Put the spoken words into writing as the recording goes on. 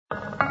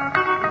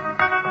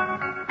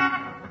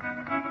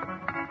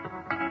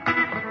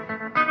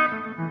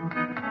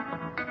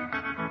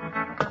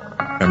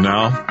And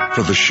now,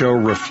 for the show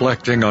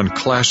reflecting on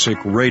classic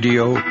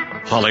radio,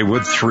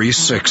 Hollywood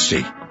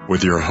 360,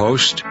 with your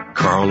host,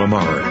 Carl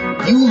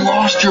Amari. You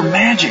lost your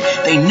magic.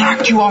 They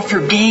knocked you off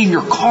your game.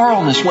 Your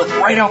Carlness went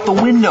right out the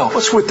window.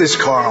 What's with this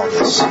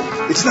Carlness?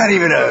 It's not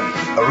even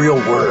a real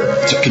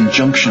word. It's a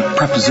conjunction, a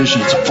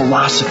preposition. It's a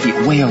philosophy,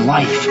 a way of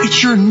life.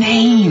 It's your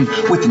name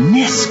with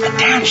 "ness"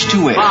 attached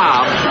to it.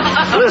 Bob,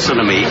 listen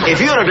to me.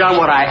 If you'd have done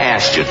what I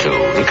asked you to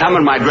and come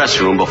in my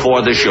dressing room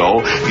before the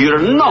show, you'd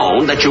have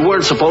known that you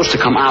weren't supposed to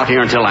come out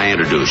here until I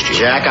introduced you.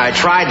 Jack, I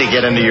tried to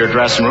get into your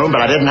dressing room,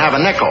 but I didn't have a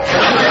nickel.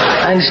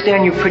 I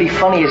understand you're pretty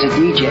funny as a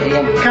DJ,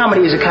 and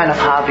comedy is a kind of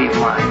hobby of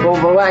mine.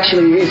 Well,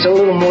 actually, it's a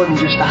little more than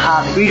just a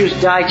hobby. Reader's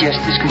Digest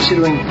is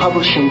considering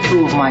publishing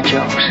 2 of my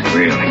jokes.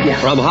 Really? Yeah.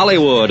 From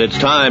Hollywood, it's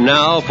time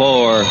now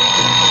for...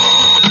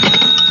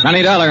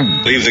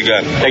 $20. Leave the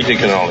gun. Take the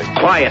cannoli.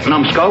 Quiet,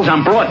 numbskulls.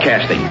 I'm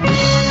broadcasting.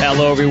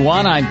 Hello,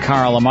 everyone. I'm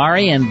Carl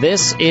Amari, and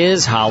this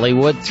is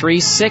Hollywood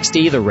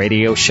 360, the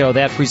radio show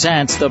that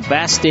presents the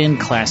best in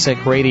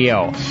classic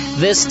radio.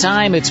 This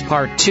time, it's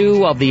part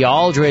 2 of the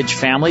Aldrich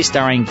Family,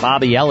 starring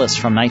Bobby Ellis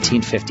from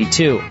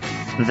 1952.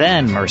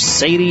 Then,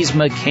 Mercedes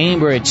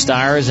McCambridge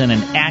stars in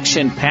an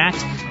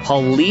action-packed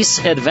police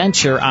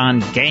adventure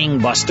on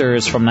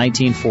Gangbusters from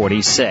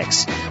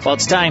 1946. Well,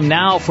 it's time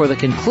now for the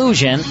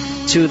conclusion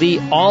to the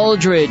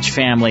Aldrich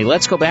Family.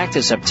 Let's go back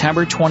to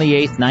September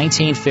 28,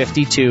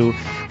 1952,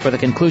 for the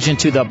conclusion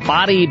to the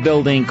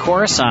bodybuilding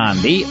course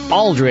on the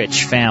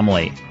Aldrich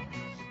Family.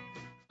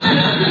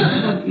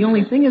 The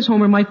only thing is,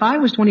 Homer, my thigh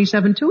was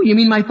 27, too. You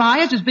mean my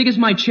thigh is as big as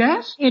my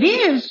chest? It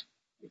is.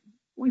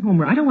 Boy,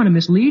 Homer, I don't want to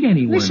mislead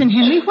anyone. Listen,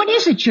 Henry, what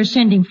is it you're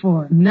sending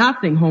for?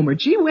 Nothing, Homer.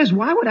 Gee whiz,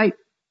 why would I...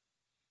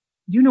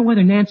 Do you know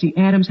whether Nancy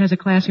Adams has a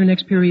class here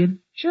next period?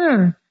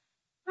 Sure.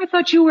 I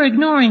thought you were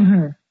ignoring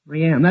her. I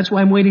am. That's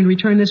why I'm waiting to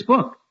return this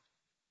book.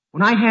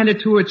 When I hand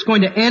it to her, it's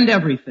going to end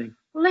everything.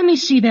 Well, let me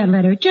see that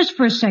letter just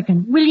for a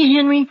second. Will you,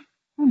 Henry?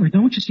 Homer,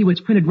 don't you see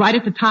what's printed right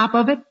at the top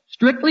of it?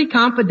 Strictly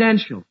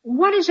confidential.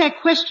 What does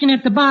that question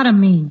at the bottom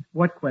mean?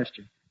 What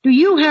question? Do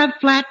you have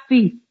flat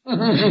feet?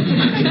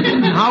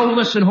 Now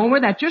listen,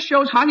 Homer, that just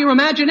shows how your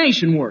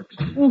imagination works.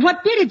 Well,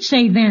 what did it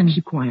say then?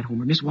 Keep quiet,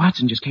 Homer. Miss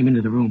Watson just came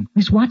into the room.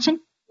 Miss Watson?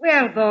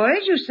 Well,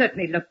 boys, you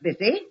certainly look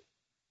busy.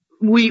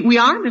 We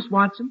are, Miss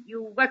Watson.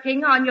 You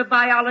working on your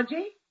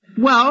biology?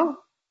 Well,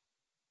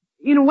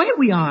 in a way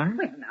we are.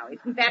 Well, now,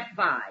 isn't that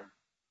fine?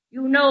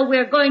 You know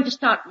we're going to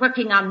start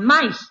working on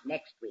mice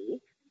next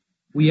week.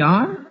 We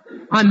are?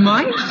 On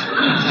mice?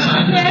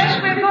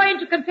 Yes, we're going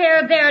to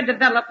compare their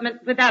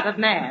development with that of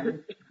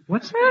man.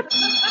 What's that?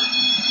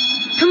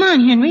 Come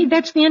on, Henry.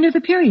 That's the end of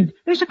the period.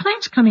 There's a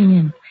class coming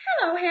in.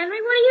 Hello,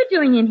 Henry. What are you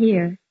doing in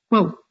here?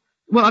 Well,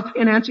 I'll tell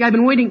you, Nancy, I've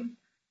been waiting.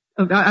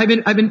 I've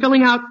been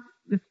filling out.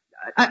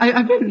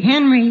 I've been.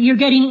 Henry, you're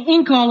getting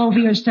ink all over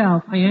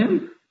yourself. I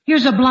am?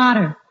 Here's a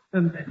blotter.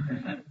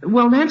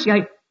 Well, Nancy,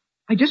 I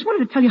just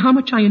wanted to tell you how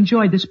much I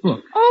enjoyed this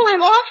book. Oh,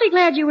 I'm awfully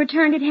glad you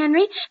returned it,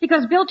 Henry,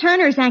 because Bill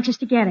Turner is anxious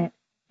to get it.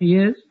 He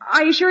is?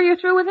 Are you sure you're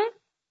through with it?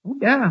 Oh,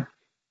 yeah.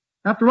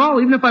 After all,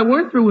 even if I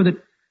weren't through with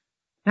it,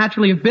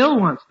 naturally, if Bill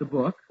wants the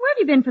book. Where have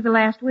you been for the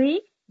last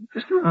week?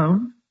 Just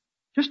around.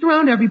 Just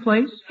around every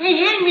place.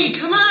 Hey, Henry,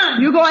 come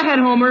on. You go ahead,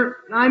 Homer.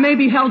 I may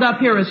be held up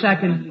here a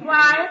second.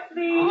 Quiet,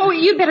 please. Oh,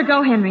 you'd better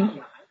go, Henry.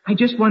 I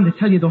just wanted to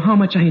tell you, though, how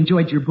much I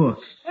enjoyed your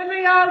book.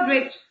 Henry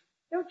Aldrich,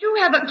 don't you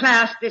have a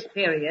class this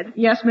period?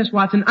 Yes, Miss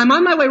Watson. I'm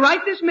on my way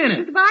right this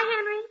minute. Goodbye,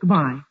 Henry.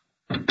 Goodbye.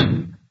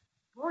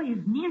 Boy,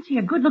 is Nancy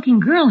a good-looking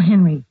girl,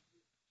 Henry.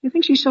 You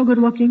think she's so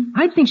good-looking?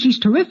 I think she's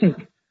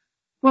terrific.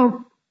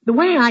 Well, the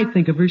way I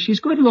think of her,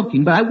 she's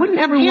good-looking, but I wouldn't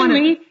ever want to...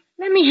 Henry,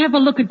 let me have a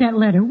look at that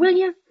letter, will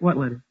you? What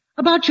letter?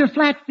 About your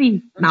flat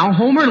feet. Now,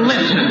 Homer,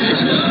 listen.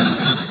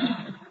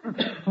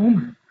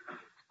 Homer,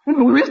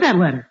 where is that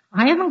letter?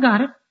 I haven't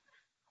got it.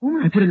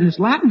 Homer, I put it in this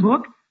Latin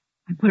book.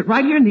 I put it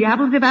right here in the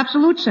ablative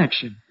absolute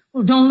section.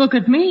 Well, don't look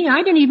at me.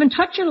 I didn't even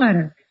touch your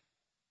letter.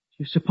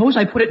 You suppose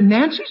I put it in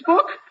Nancy's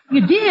book?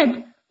 You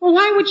did? Well,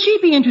 why would she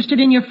be interested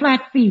in your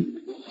flat feet?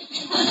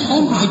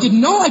 Homer, I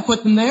didn't know I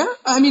put them there.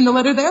 I mean, the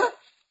letter there.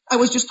 I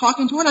was just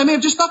talking to her, and I may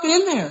have just stuck it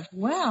in there.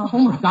 Well...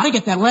 Homer, I've got to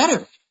get that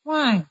letter.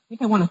 Why?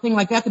 Think I want a thing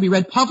like that to be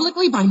read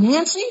publicly by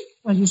Nancy?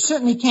 Well, you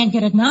certainly can't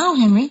get it now,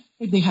 Henry.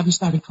 Maybe they haven't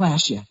started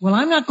class yet. Well,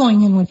 I'm not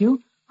going in with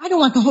you. I don't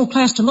want the whole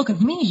class to look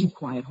at me. Keep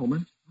quiet, Homer.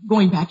 I'm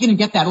going back in and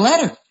get that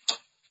letter.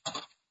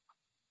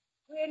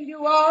 Will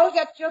you all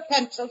get your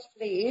pencils,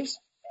 please?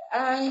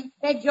 I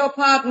beg your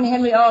pardon,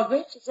 Henry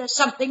Aldrich. Is there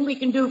something we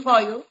can do for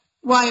you?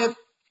 Why,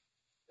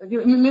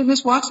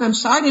 Miss Watson, I'm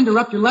sorry to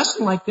interrupt your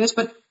lesson like this,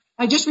 but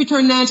I just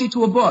returned Nancy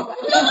to a book.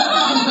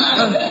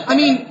 I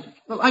mean,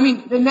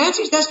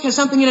 Nancy's desk has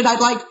something in it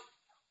I'd like,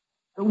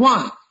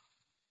 want.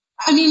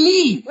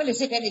 Need. Well,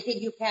 is it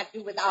anything you can't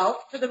do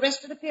without for the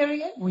rest of the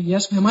period? Oh,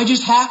 yes, ma'am. I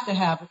just have to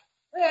have it.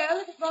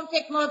 Well, if it won't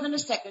take more than a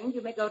second,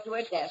 you may go to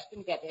her desk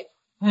and get it.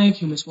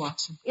 Thank you, Miss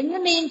Watson. In the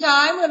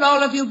meantime, will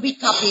all of you be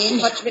copying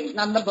what's written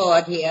on the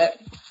board here?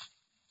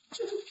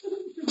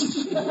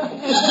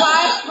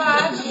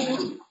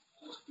 Quiet.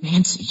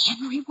 Nancy.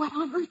 Henry, what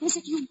on earth is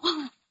it you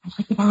want? I'd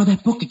like to borrow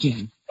that book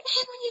again. But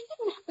Henry, you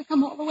didn't have to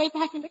come all the way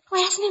back into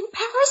class and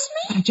embarrass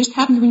me. But I just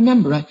happened to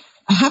remember.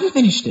 I haven't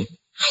finished it.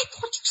 I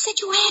thought you said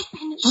you had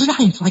finished. So did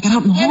I until I got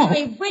out in the hall.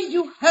 Henry, will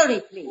you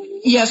hurry,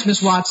 please? Yes,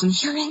 Miss Watson.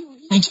 Sure, Henry.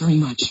 Thanks very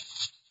much.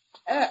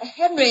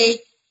 Henry,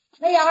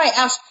 may I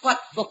ask what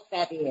book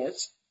that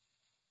is?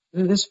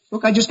 This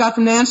book I just got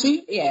from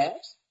Nancy?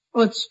 Yes.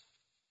 Well,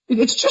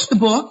 it's just a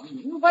book.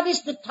 What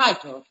is the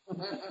title?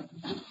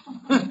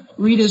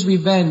 Rita's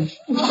Revenge.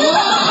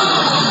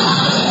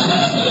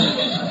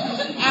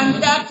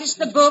 And that is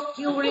the book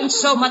you were in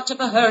so much of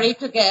a hurry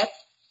to get?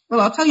 Well,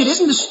 I'll tell you, it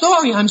isn't the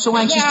story I'm so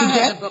anxious to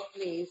get. The book,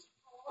 please.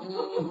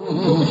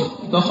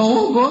 The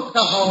whole book?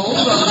 The whole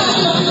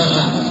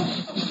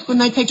book.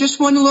 Couldn't I take just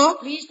one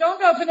look? Please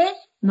don't open it.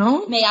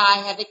 No? May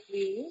I have it,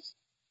 please?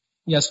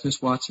 Yes,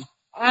 Miss Watson.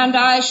 And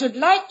I should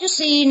like to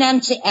see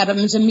Nancy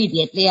Adams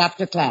immediately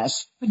after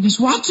class. But Miss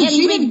Watson,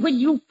 she Henry, didn't... will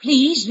you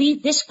please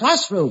leave this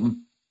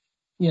classroom?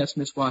 Yes,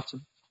 Miss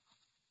Watson.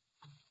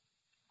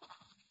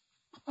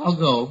 I'll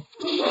go.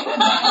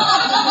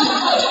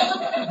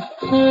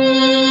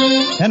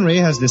 Henry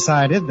has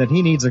decided that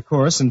he needs a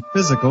course in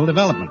physical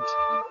development.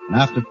 And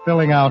after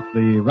filling out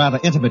the rather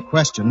intimate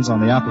questions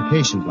on the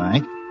application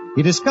blank,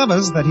 he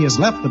discovers that he has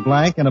left the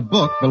blank in a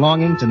book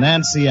belonging to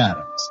Nancy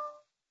Adams.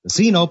 The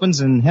scene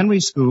opens in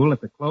Henry's school at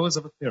the close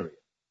of a period.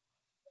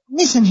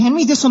 Listen,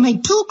 Henry, this will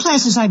make 2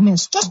 classes I've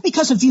missed just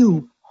because of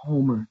you.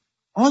 Homer,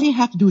 all you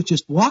have to do is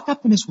just walk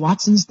up to Miss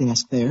Watson's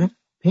desk there,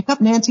 pick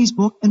up Nancy's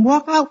book, and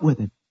walk out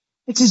with it.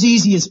 It's as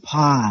easy as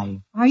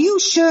pie. Are you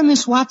sure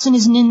Miss Watson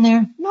isn't in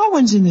there? No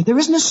one's in there. There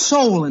isn't a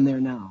soul in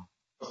there now.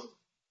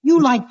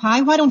 You like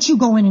pie. Why don't you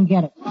go in and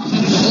get it?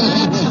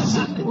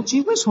 Well,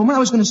 gee whiz, Homer, I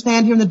was going to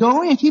stand here in the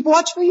doorway and keep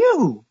watch for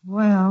you.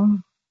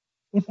 Well,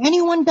 if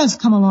anyone does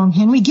come along,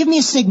 Henry, give me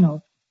a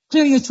signal.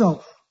 Clear your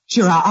throat.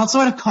 Sure, I'll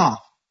sort of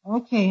cough.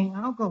 Okay,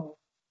 I'll go.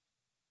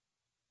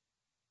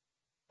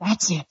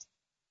 That's it.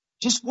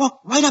 Just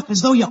walk right up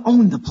as though you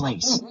owned the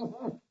place.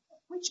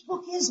 Which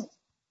book is it?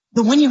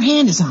 The one your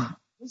hand is on.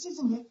 This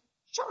isn't it.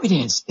 Sure it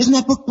is. Isn't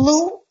that book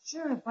blue?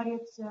 Sure, but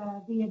it's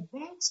The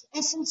Advanced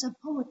Essence of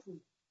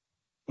Poetry.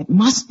 It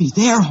must be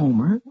there,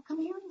 Homer. Well, come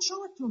here and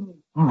show it to me.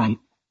 All right.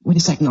 Wait a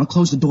second. I'll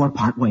close the door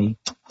part way.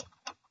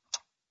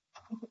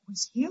 If it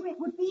was here, it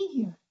would be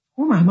here.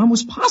 Homer, I'm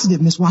almost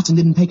positive Miss Watson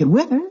didn't take it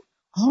with her.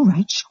 All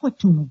right, show it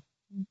to me.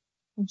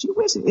 Gee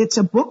whiz, it's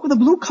a book with a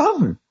blue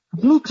cover. A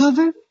blue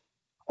cover?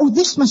 Oh,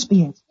 this must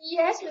be it.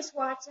 Yes, Miss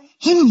Watson.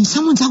 Henry,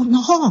 someone's out in the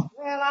hall.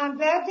 Well, I'm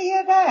glad to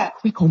hear that.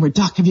 Quick, Homer,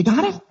 duck. Have you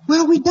got it?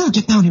 Where are we duck?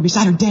 Get down here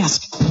beside her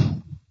desk.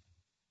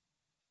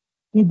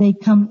 Did they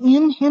come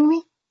in,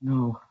 Henry?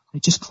 No, they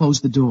just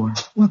closed the door.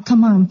 Well,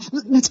 come on.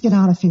 Let's get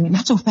out of here.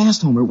 Not so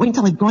fast, Homer. Wait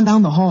until they've gone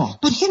down the hall.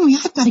 But, Henry,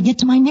 I've got to get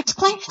to my next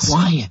class.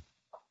 Quiet.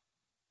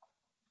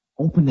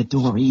 Open the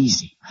door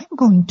easy. I'm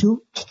going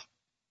to.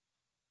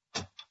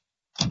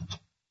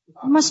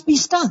 It must be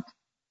stuck.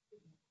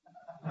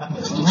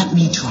 Let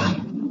me try.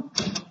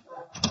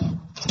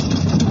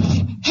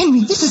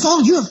 Henry, this is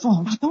all your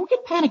fault. Now, don't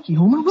get panicky,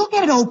 Homer. We'll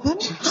get it open.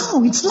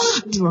 How? It's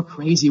locked. You're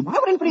crazy. Why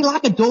would anybody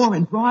lock a door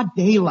in broad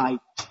daylight?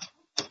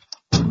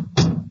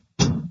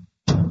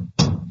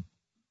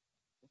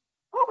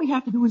 All we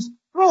have to do is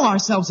throw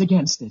ourselves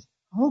against it.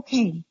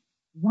 Okay.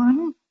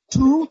 1,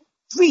 2,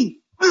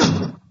 3.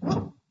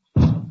 Don't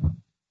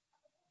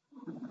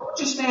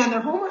just stand there,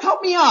 Homer.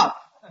 Help me up.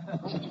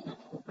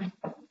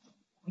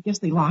 I guess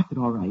they locked it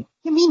all right.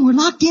 You mean we're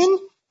locked in?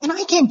 And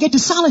I can't get to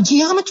solid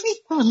geometry?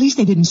 Well, at least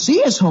they didn't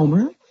see us,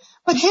 Homer.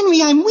 But,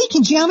 Henry, I'm weak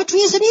in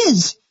geometry as it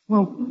is.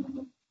 Well,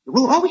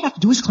 all we have to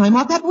do is climb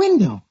out that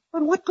window.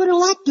 But what good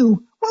will that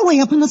do? We're way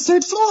up on the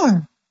 3rd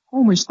floor.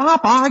 Homer,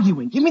 stop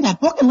arguing. Give me that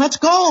book and let's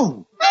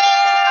go.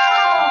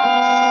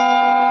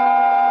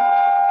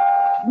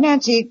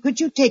 Nancy, could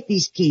you take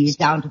these keys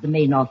down to the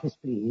main office,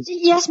 please?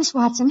 Yes, Miss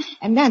Watson.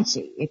 And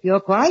Nancy, if you're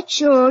quite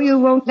sure you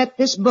won't let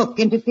this book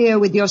interfere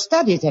with your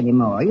studies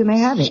anymore, you may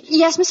have it.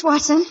 Yes, Miss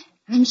Watson.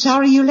 I'm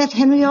sorry you let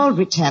Henry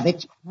Aldrich have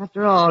it.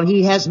 After all,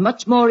 he has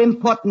much more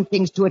important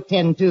things to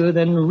attend to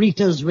than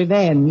Rita's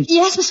Revenge.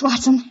 Yes, Miss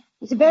Watson.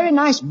 He's a very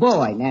nice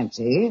boy,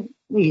 Nancy. At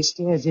least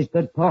he has his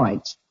good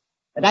points.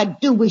 But I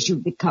do wish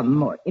you'd become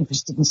more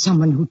interested in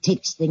someone who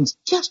takes things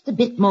just a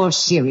bit more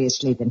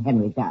seriously than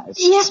Henry does.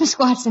 Yes, Miss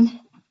Watson.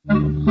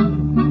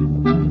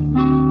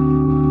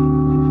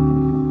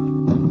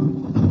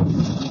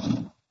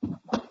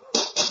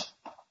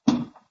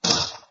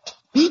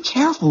 Be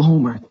careful,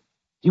 Homer. Do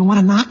you want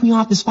to knock me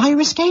off this fire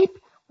escape?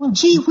 Well,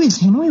 gee whiz,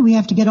 Henry, we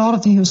have to get out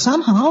of here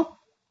somehow.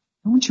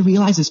 Don't you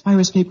realize this fire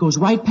escape goes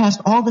right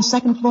past all the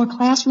 2nd floor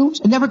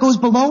classrooms? It never goes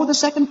below the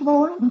 2nd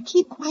floor? Well,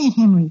 keep quiet,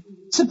 Henry.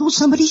 Suppose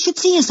somebody should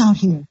see us out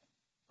here.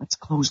 Let's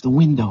close the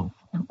window.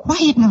 Now,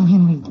 quiet now,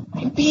 Henry.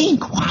 I'm being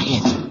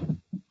quiet.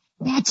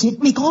 That's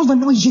it. Make all the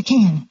noise you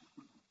can.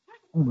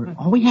 Homer,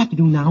 all we have to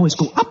do now is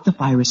go up the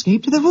fire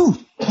escape to the roof.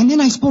 And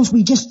then I suppose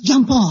we just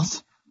jump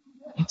off.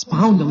 It's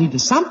bound to lead to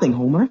something,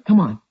 Homer. Come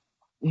on.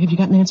 Have you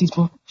got Nancy's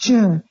book?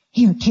 Sure.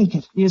 Here, take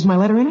it. Is my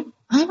letter in it?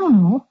 I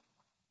don't know.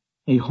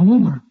 Hey,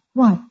 Homer.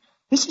 What?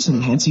 This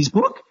isn't Nancy's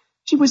book.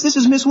 Gee whiz, this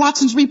is Miss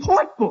Watson's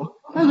report book.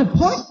 A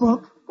report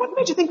book? What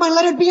made you think my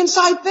letter'd be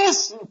inside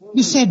this?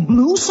 You said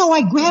blue, so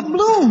I grabbed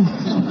blue.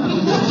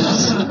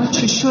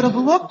 But you should have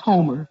looked,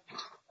 Homer.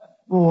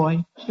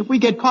 Boy, if we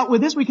get caught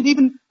with this, we could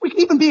even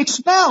be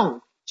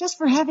expelled. Just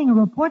for having a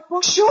report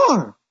book?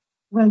 Sure.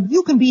 Well,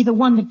 you can be the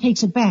one that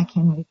takes it back,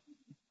 Henry.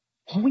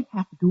 All we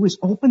have to do is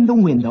open the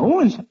window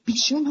and... Be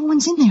sure no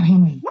one's in there,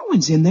 Henry. No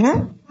one's in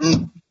there.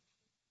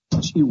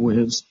 Gee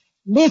whiz.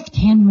 Lift,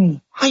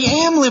 Henry. I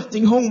am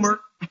lifting, Homer.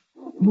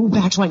 Move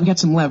back so I can get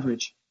some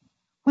leverage.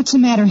 What's the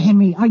matter,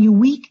 Henry? Are you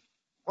weak?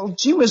 Well,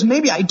 gee whiz,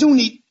 maybe I do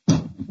need...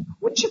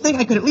 Wouldn't you think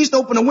I could at least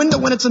open a window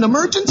when it's an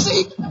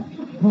emergency?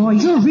 Boy,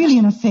 you're really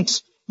in a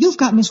fix. You've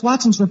got Miss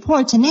Watson's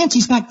reports and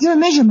Nancy's got your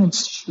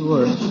measurements.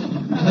 Sure.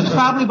 And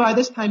probably by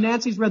this time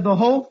Nancy's read the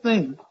whole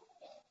thing.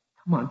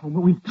 Come on, Homer,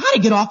 we've got to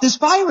get off this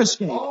fire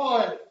escape.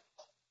 Boys,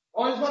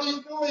 what are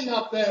you doing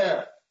up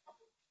there?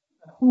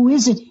 Who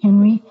is it,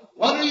 Henry?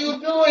 What are you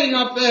doing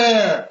up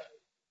there?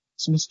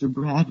 It's Mr.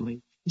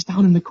 Bradley. He's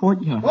down in the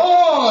courtyard.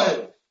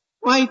 Boy!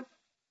 Why,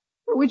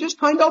 we're just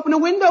trying to open a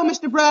window,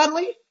 Mr.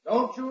 Bradley.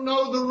 Don't you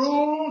know the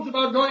rules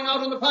about going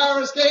out on the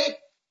fire escape?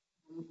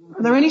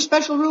 Are there any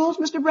special rules,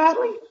 Mr.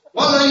 Bradley?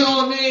 What are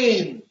your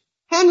names?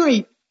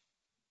 Henry.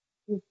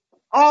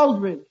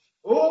 Aldrich.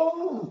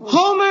 Who?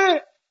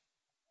 Homer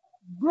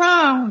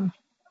Brown.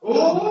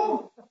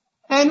 Who?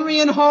 Henry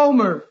and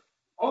Homer.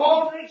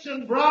 Aldrich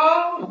and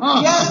Brown?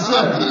 Yes,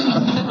 sir.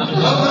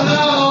 Open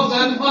now,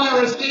 then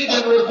fire escape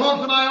and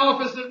report to my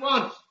office at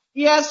once.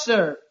 Yes,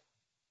 sir.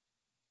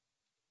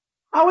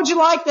 How would you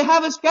like to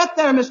have us get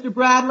there, Mr.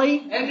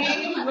 Bradley?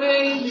 Any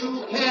way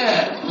you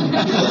can.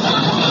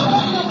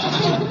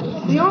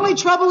 The only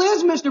trouble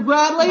is, Mr.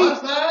 Bradley...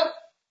 What's that?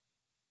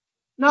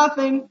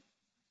 Nothing.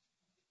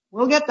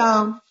 We'll get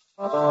down.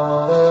 And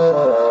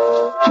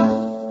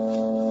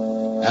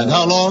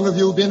how long have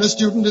you been a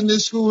student in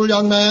this school,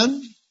 young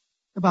man?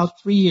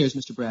 About 3 years,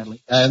 Mr.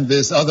 Bradley. And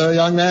this other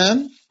young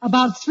man?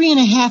 About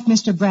 3.5,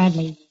 Mr.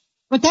 Bradley.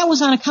 But that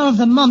was on account of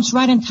the mumps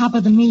right on top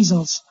of the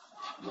measles.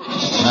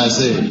 I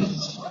see.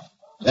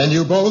 And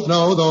you both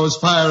know those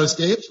fire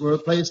escapes were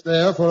placed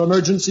there for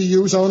emergency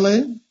use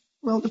only?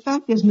 Well, the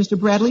fact is, Mr.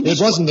 Bradley... It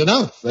wasn't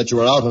enough that you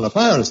were out on a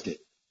fire escape.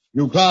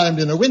 You climbed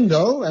in a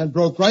window and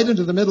broke right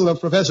into the middle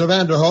of Professor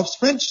Vanderhoff's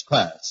French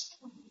class.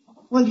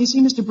 Well, you see,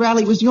 Mr.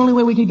 Bradley, it was the only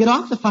way we could get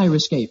off the fire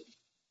escape.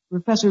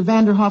 Professor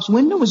Vanderhoff's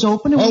window was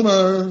open and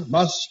Homer,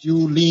 must you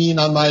lean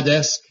on my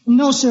desk?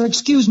 No, sir,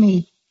 excuse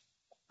me.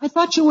 I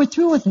thought you were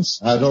through with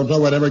us. I don't know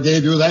whatever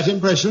gave you that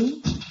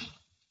impression.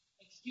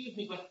 Excuse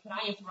me, but can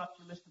I interrupt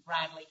you, Mr.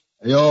 Bradley?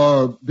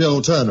 You're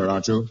Bill Turner,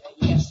 aren't you?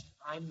 Yes,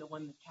 I'm the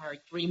one that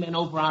carried 3 men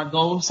over our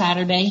goal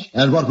Saturday.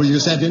 And what were you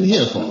sent in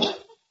here for?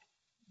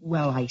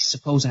 Well, I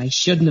suppose I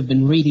shouldn't have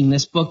been reading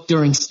this book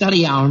during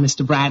study hour,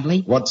 Mr.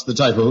 Bradley. What's the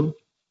title?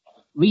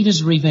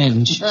 Rita's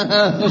Revenge.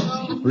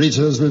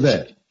 Rita's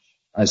Revenge.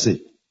 I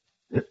see.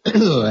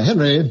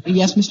 Henry.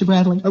 Yes, Mr.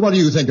 Bradley? What do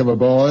you think of a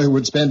boy who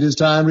would spend his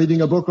time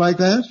reading a book like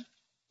that?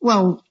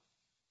 Well,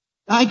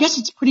 I guess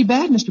it's pretty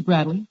bad, Mr.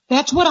 Bradley.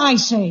 That's what I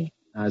say.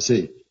 I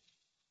see.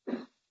 Do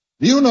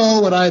you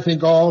know what I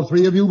think all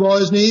 3 of you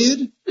boys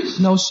need?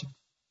 No, sir.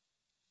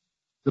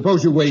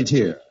 Suppose you wait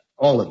here,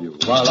 all of you,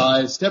 while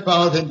I step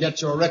out and get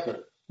your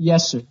record.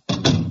 Yes, sir.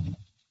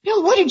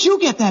 Bill, where did you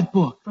get that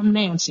book? From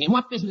Nancy. And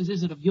what business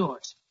is it of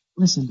yours?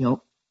 Listen,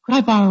 Bill, could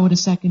I borrow it a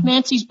second?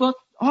 Nancy's book?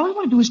 All I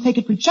want to do is take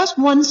it for just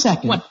 1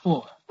 second. What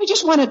for? I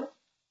just want to...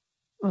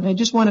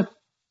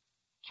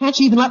 Can't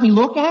you even let me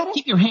look at it?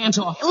 Keep your hands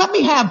off. Let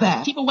me have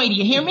that. Keep away, do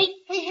you hear me?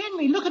 Hey,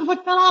 Henry, look at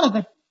what fell out of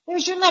it.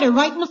 There's your letter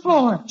right on the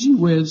floor. Gee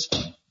whiz.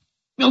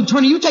 Bill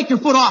Turner, you take your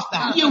foot off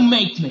that. You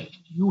make me.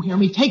 You hear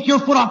me? Take your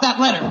foot off that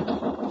letter.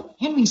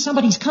 Henry,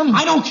 somebody's coming.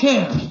 I don't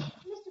care. Mr.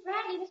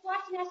 Bradley, Miss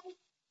Watson asked me.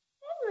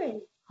 Henry.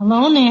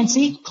 Hello,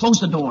 Nancy. Close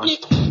the door.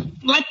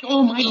 Let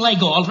go of my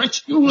leg,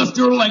 Aldrich. You lift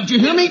your leg, do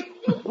you hear me?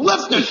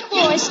 Lift it.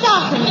 Boy,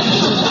 stop it.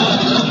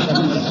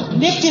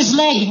 Lift his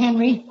leg,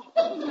 Henry.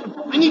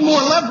 I need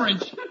more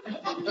leverage.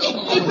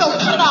 Hey, Bill,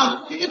 cut it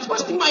out. You're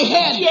twisting my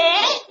head.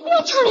 Yeah?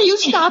 Bill Turner, you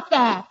stop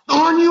that.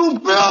 Darn you,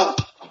 Bill.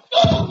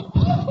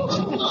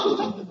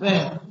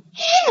 There.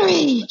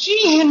 Henry!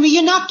 Gee, Henry,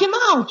 you knocked him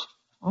out.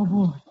 Oh,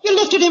 boy. You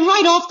lifted him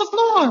right off the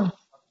floor.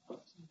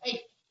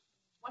 Hey,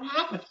 what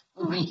happened?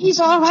 Oh, he's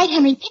all right,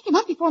 Henry. Pick him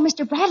up before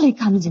Mr. Bradley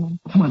comes in.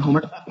 Come on,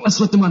 Homer. Let's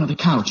lift him onto the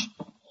couch.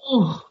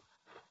 Oh.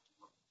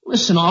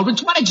 Listen,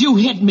 Aldrich, what did you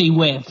hit me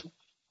with?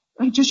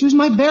 I just used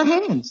my bare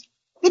hands.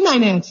 Didn't I,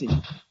 Nancy?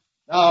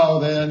 Now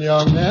then,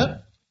 young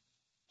man.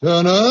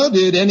 Turner,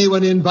 did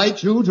anyone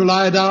invite you to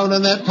lie down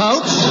on that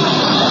couch?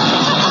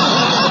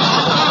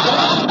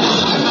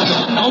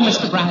 No,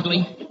 Mr.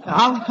 Bradley.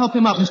 I'll help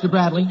him up, Mr.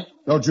 Bradley.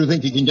 Don't you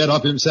think he can get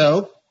up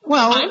himself?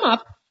 Well, I'm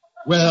up.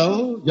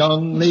 Well,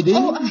 young lady?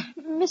 Oh,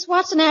 Miss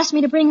Watson asked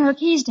me to bring her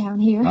keys down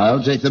here.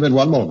 I'll take them in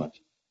one moment.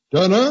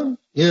 Turner,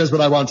 here's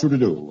what I want you to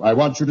do. I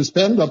want you to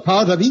spend a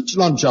part of each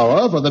lunch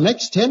hour for the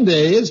next 10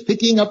 days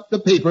picking up the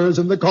papers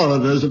in the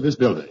corridors of this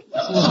building.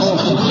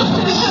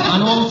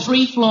 On all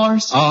 3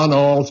 floors? On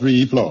all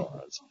 3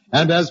 floors.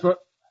 And as for...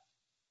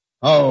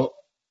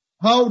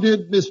 How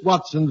did Miss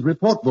Watson's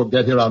report book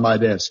get here on my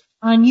desk?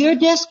 On your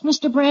desk,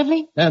 Mr.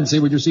 Bradley? Nancy,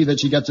 would you see that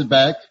she gets it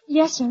back?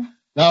 Yes, sir.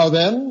 Now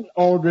then,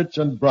 Aldrich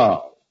and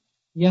Brown.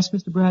 Yes,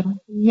 Mr. Bradley?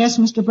 Yes,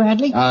 Mr.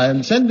 Bradley?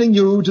 I'm sending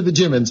you to the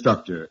gym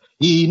instructor.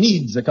 He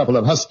needs a couple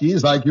of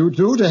huskies like you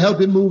two to help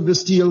him move the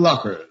steel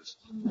lockers.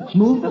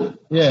 Move them?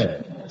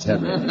 Yes,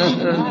 Henry.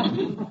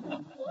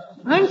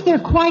 Aren't there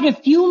quite a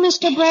few,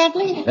 Mr.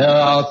 Bradley? There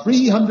are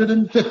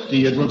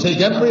 350 it will take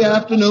every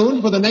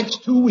afternoon for the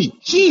next 2 weeks.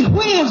 Gee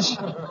whiz!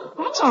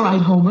 That's all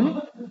right,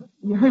 Homer.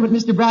 You heard what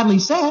Mr. Bradley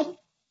said.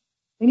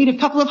 They need a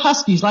couple of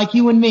huskies like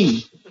you and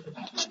me.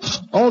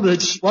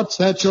 Aldrich, what's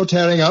that you're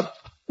tearing up?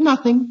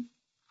 Nothing.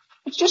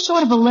 It's just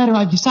sort of a letter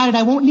I've decided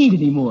I won't need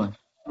anymore.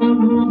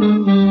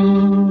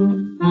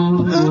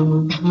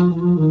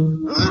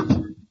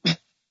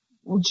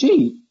 Well,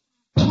 gee.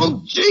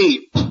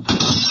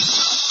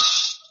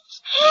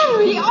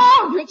 Henry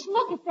Aldrich,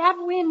 look at that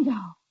window.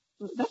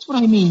 That's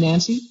what I mean,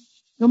 Nancy.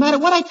 No matter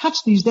what I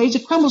touch these days,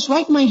 it crumbles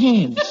right in my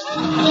hands.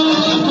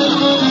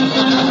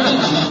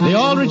 The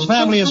Aldrich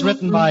Family is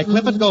written by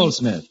Clifford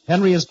Goldsmith.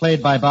 Henry is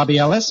played by Bobby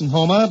Ellis, and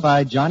Homer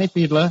by Johnny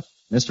Fiedler.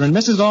 Mr. and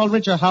Mrs.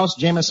 Aldrich are House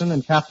Jameson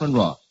and Catherine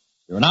Roth.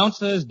 Your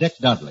announcer is Dick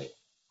Dudley.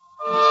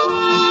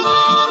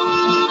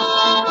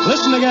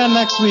 Listen again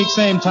next week,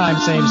 same time,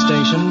 same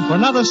station, for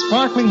another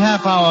sparkling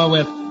half hour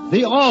with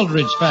the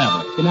Aldrich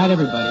Family. Good night,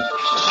 everybody.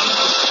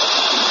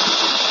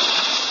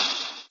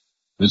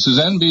 This is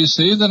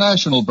NBC, the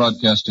national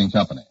broadcasting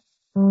company.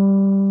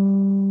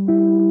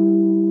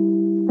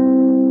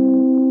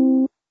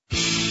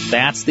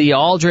 That's the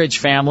Aldrich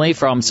Family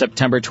from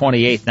September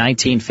 28,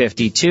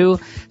 1952,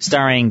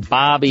 starring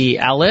Bobby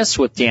Ellis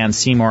with Dan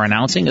Seymour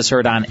announcing, is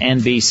heard on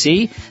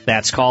NBC.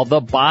 That's called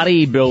the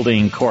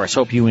Bodybuilding Course.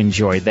 Hope you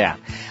enjoyed that.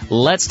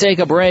 Let's take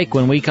a break.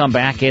 When we come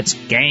back, it's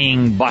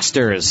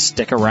Gangbusters.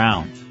 Stick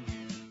around.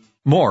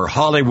 More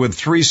Hollywood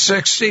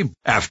 360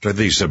 after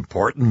these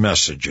important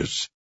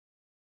messages.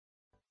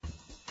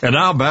 And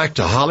now back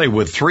to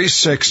Hollywood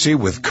 360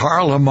 with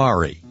Carl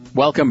Amari.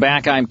 Welcome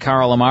back. I'm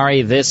Carl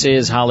Amari. This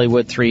is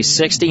Hollywood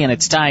 360, and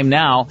it's time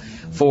now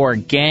for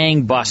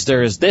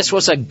Gangbusters. This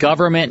was a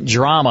government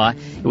drama.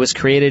 It was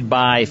created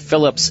by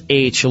Phillip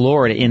H.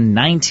 Lord in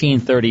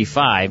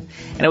 1935,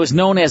 and it was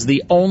known as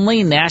the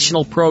only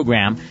national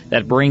program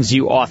that brings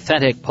you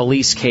authentic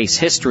police case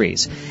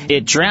histories.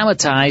 It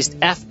dramatized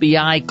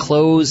FBI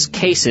closed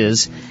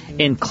cases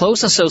in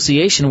close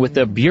association with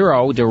the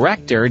Bureau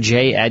Director,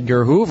 J.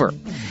 Edgar Hoover.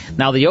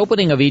 Now, the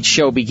opening of each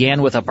show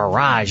began with a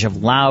barrage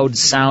of loud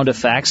sound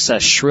effects, a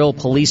shrill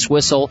police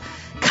whistle,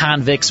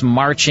 convicts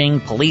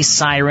marching, police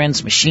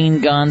sirens,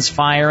 machine guns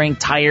firing,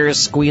 tires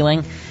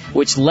squealing,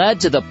 which led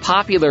to the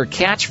popular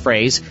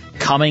catchphrase,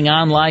 coming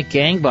on like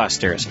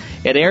gangbusters.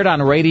 It aired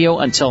on radio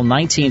until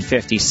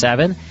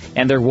 1957,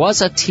 and there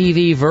was a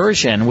TV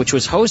version, which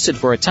was hosted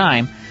for a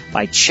time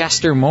by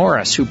Chester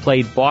Morris, who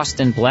played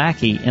Boston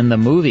Blackie in the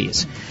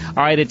movies. All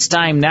right, it's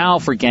time now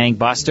for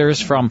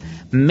Gangbusters from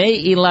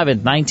May 11,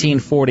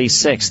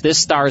 1946. This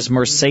stars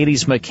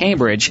Mercedes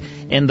McCambridge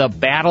in the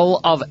Battle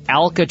of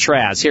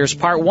Alcatraz. Here's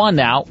part one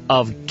now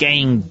of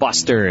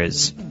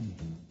Gangbusters.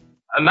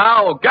 And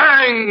now,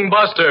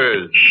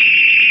 Gangbusters!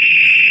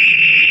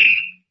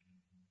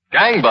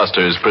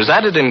 Gangbusters,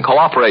 presented in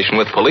cooperation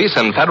with police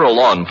and federal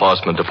law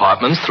enforcement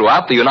departments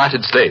throughout the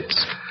United States.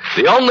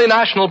 The only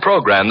national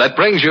program that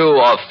brings you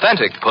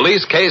authentic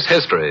police case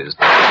histories.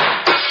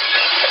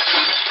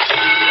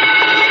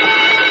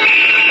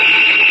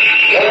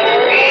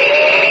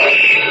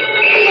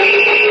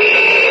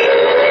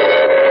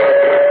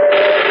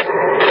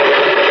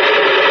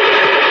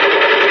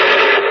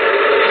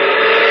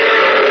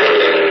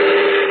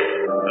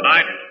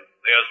 Tonight,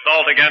 the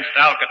assault against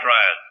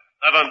Alcatraz,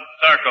 7th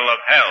circle of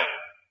hell,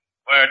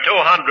 where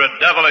 200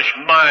 devilish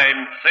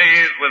minds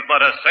seize with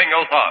but a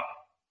single thought,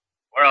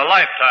 where a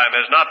lifetime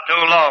is not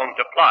too long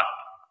to plot,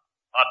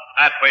 but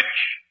at which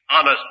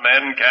honest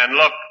men can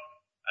look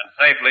and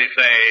safely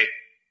say,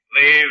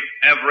 leave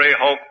every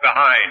hope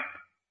behind,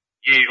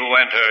 ye who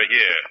enter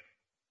here.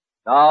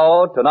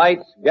 Now,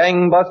 tonight's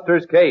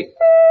Gangbusters case.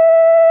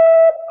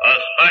 A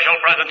special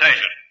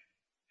presentation.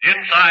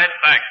 Inside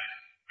facts,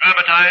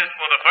 dramatized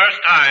for the first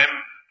time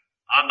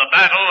on the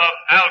Battle of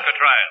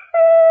Alcatraz.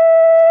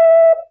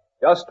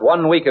 Just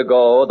 1 week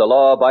ago, the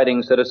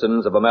law-abiding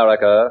citizens of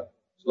America,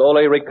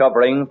 slowly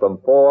recovering from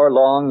 4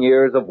 long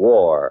years of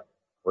war,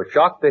 were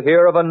shocked to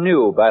hear of a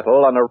new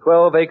battle on a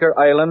 12-acre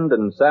island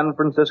in San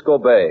Francisco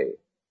Bay.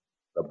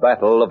 The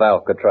Battle of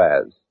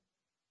Alcatraz.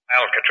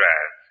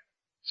 Alcatraz,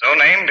 so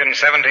named in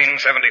 1775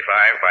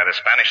 by the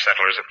Spanish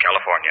settlers of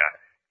California,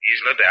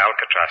 Isla de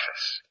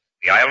Alcatrazes,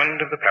 the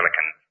island of the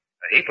pelican,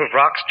 a heap of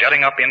rocks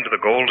jutting up into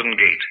the Golden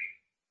Gate,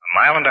 a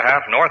mile and a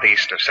half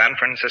northeast of San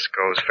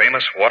Francisco's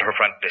famous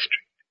waterfront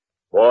district.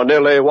 For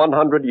nearly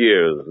 100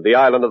 years, the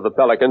island of the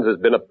Pelicans has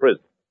been a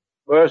prison.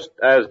 First,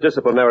 as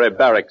disciplinary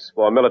barracks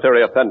for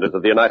military offenders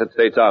of the United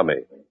States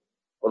Army.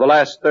 For the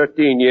last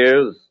 13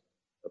 years,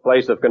 the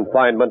place of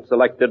confinement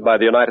selected by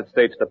the United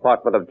States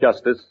Department of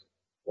Justice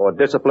for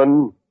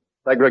discipline,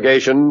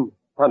 segregation,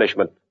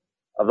 punishment,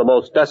 of the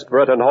most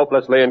desperate and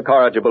hopelessly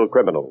incorrigible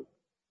criminals.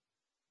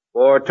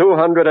 For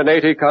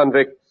 280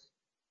 convicts,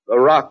 the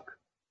Rock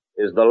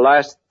is the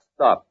last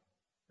stop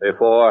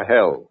before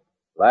hell.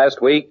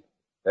 Last week,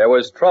 there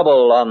was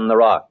trouble on the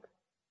Rock.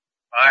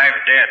 5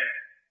 dead,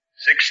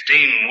 16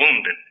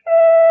 wounded.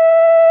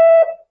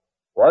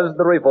 Was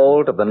the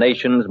revolt of the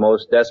nation's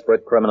most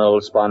desperate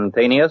criminals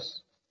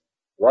spontaneous?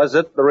 Was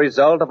it the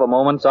result of a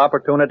moment's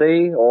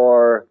opportunity,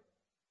 or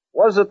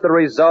was it the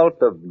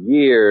result of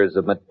years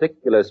of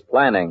meticulous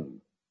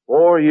planning?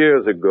 4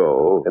 years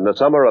ago, in the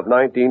summer of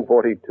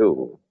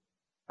 1942,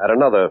 at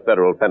another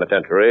federal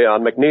penitentiary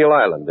on McNeil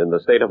Island in the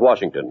state of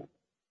Washington,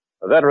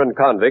 a veteran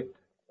convict,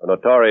 a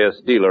notorious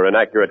dealer in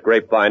accurate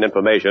grapevine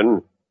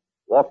information,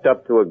 walked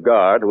up to a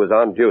guard who was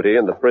on duty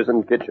in the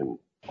prison kitchen.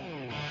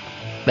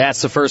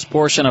 That's the first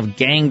portion of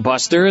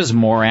Gangbusters.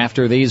 More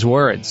after these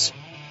words.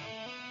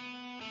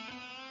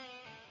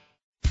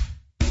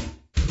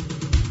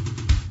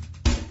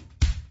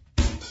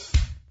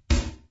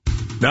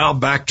 Now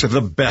back to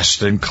the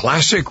best in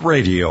classic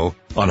radio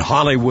on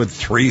Hollywood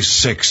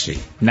 360.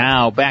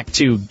 Now back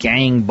to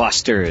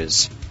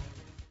Gangbusters.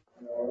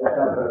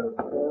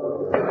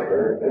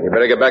 You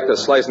better get back to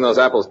slicing those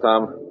apples,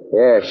 Tom.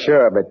 Yeah,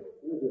 sure, but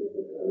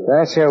can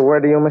I say a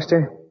word to you,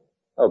 mister?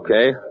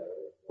 Okay.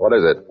 What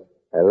is it?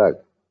 Hey,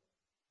 look.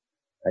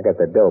 I got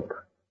the dope.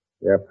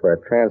 You're up for a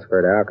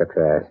transfer to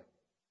Alcatraz.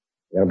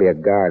 You're gonna be a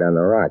guard on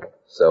the Rock.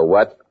 So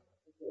what?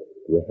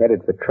 You're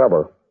headed for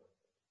trouble.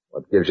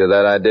 What gives you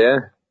that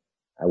idea?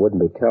 I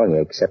wouldn't be telling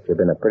you, except you've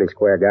been a pretty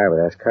square guy with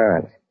us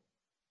cards.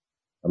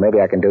 Or maybe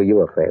I can do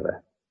you a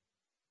favor.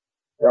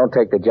 Don't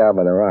take the job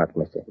on the Rock,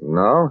 mister.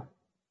 No?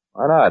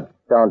 Why not?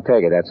 Don't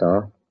take it, that's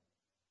all.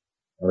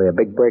 There'll be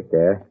a big break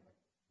there.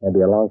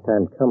 Maybe a long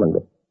time coming,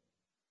 but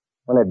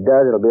when it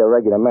does, it'll be a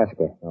regular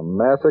massacre. A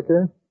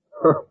massacre?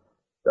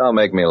 Don't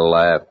make me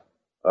laugh.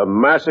 A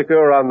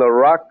massacre on the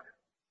Rock?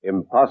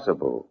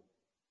 Impossible.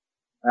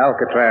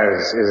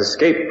 Alcatraz is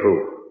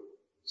escape-proof.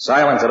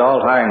 Silence at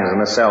all times in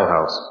the cell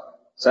house.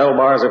 Cell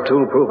bars of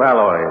tool-proof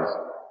alloys.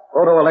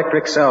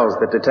 Photoelectric cells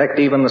that detect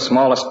even the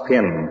smallest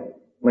pin.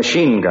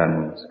 Machine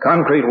guns.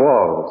 Concrete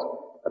walls.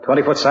 A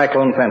 20-foot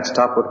cyclone fence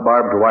topped with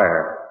barbed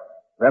wire.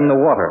 Then the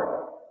water.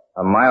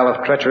 A mile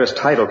of treacherous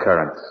tidal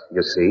currents.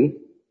 You see?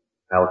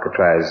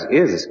 Alcatraz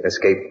is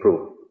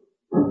escape-proof.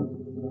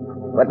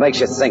 What makes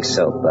you think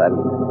so, Bud?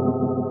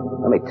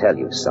 Let me tell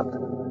you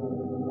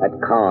something. That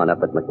con up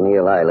at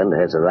McNeil Island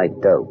has the right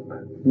dope.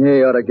 Yeah,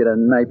 he ought to get a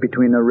knife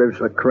between the ribs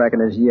for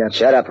cracking his yap.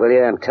 Shut up, will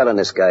you? I'm telling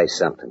this guy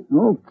something.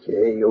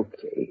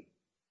 Okay.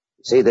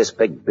 See, this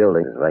big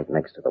building is right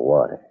next to the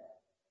water.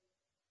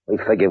 We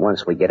figure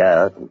once we get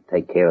out and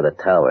take care of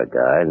the tower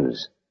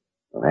guards,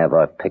 we'll have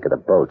our pick of the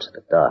boats at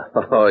the dock.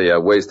 Oh,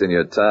 you're wasting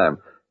your time.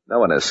 No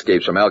one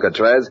escapes from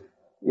Alcatraz.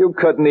 You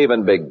couldn't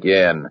even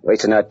begin.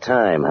 Wasting our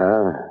time,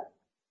 huh?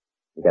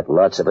 We got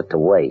lots of it to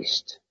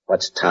waste.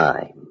 What's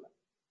time?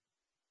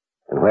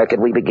 And where could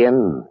we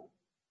begin?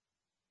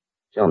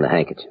 Show him the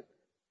handkerchief.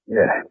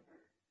 Yeah,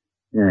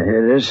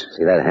 here it is.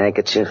 See that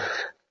handkerchief?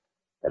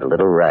 That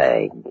little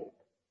rag.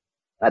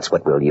 That's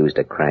what we'll use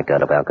to crank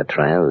out of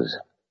Alcatraz.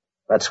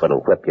 That's what'll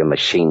whip your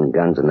machine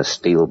guns and the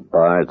steel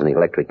bars and the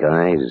electric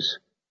eyes.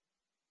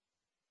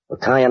 We'll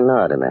tie a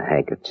knot in the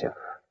handkerchief.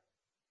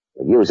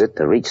 We'll use it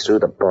to reach through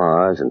the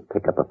bars and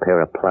pick up a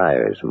pair of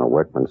pliers from a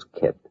workman's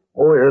kit.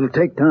 Oh, it'll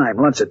take time,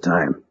 lots of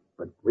time.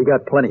 But we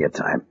got plenty of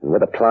time. And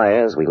with the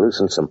pliers, we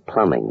loosen some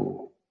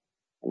plumbing.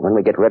 And when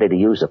we get ready to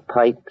use the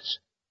pipes,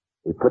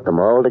 we put them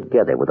all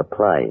together with the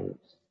pliers.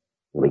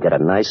 And we got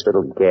a nice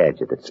little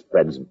gadget that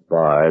spreads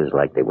bars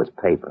like they was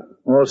paper.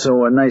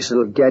 Also a nice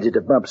little gadget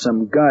to bump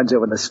some guards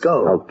over the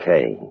skull.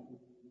 Okay.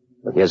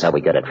 Well, here's how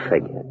we got it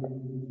figured.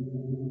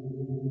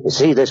 You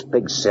see, this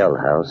big cell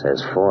house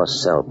has 4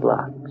 cell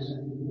blocks.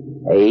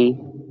 A,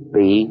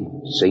 B,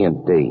 C,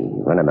 and D,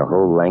 running the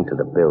whole length of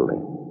the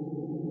building.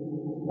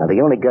 Now,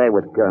 the only guy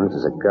with guns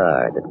is a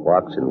guard that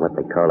walks in what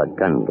they call a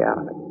gun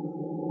gallery.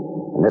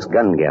 And this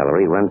gun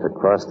gallery runs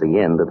across the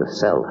end of the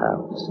cell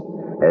house.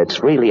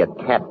 It's really a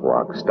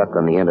catwalk stuck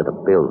on the end of the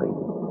building,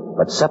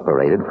 but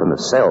separated from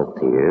the cell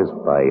tiers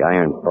by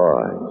iron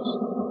bars.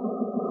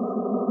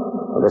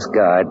 Well, this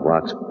guard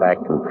walks back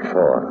and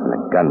forth in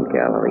the gun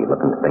gallery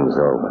looking things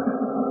over.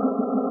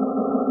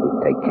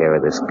 We take care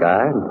of this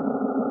guard.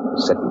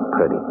 He's sitting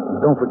pretty.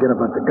 Don't forget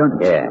about the guns.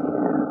 Yeah.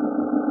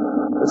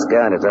 This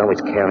guard is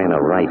always carrying a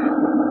rifle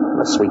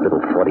and a sweet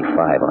little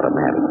 .45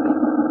 automatic.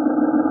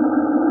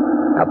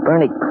 Now,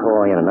 Bernie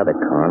Coy and another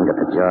con got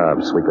the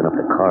job sweeping up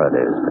the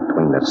corridors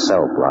between the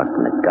cell block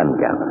and the gun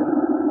gallery.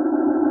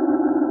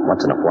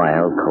 Once in a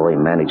while, Coy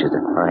manages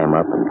to climb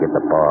up and give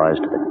the bars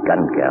to the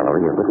gun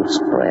gallery a little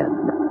spread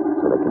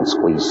so they can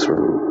squeeze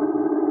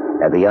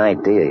through. And the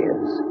idea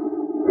is,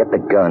 get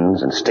the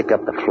guns and stick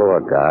up the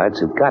floor guards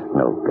who got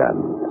no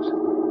guns.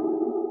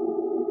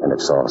 And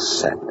it's all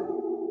set.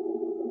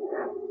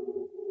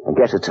 I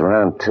guess it's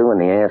around 2 in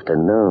the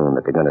afternoon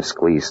that they're going to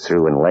squeeze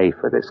through and lay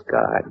for this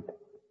guard.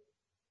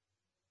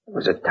 It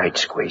was a tight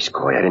squeeze,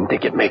 Coy. I didn't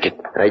think you'd make it.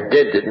 I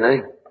did, didn't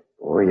I?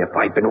 Boy, have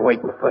I been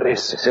waiting for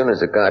this. As soon as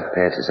the guard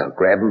passes, I'll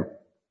grab him,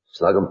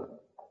 slug him,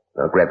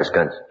 and I'll grab his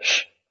guns.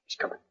 Shh, he's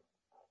coming.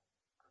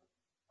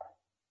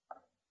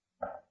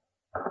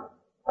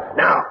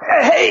 Now,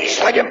 hey,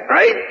 slug him,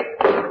 right?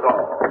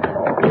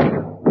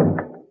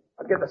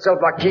 I'll get the cell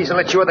block keys and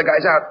let you other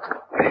guys out.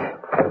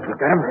 You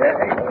got him?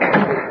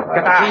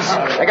 Got the keys?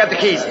 I got the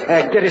keys.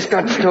 Get his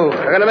guns, too.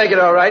 We're gonna make it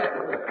all right.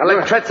 I'll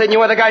let Tret send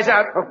you other guys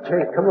out.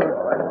 Okay, come on.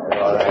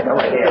 All right, come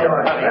on here.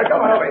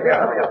 Come on over here.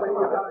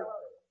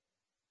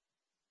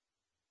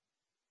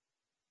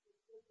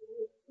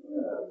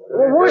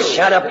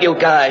 Shut up, you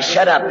guys.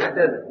 Shut up.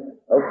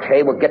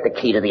 Okay, we'll get the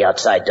key to the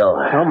outside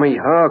door. Tell me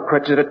how,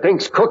 Quetzer. The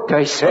thing's cooked,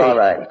 I say. All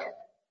right.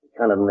 We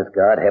counted on this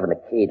guard having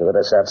the key to let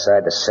us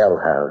outside the cell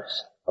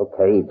house.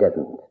 Okay, he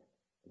didn't.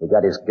 We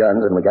got his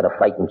guns and we got a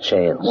fighting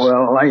chance.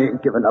 Well, I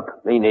ain't giving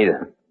up. Me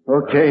neither.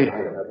 Okay.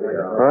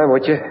 I'm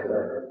with you.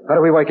 How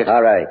do we work it?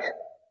 All right.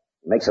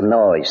 Make some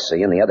noise so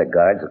you and the other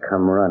guards will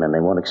come running. They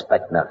won't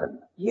expect nothing.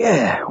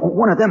 Yeah,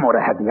 one of them ought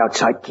to have the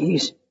outside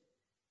keys.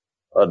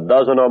 A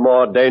dozen or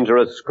more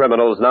dangerous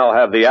criminals now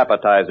have the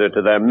appetizer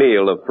to their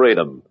meal of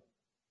freedom.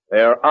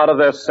 They are out of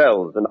their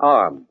cells and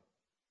armed.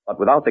 But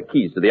without the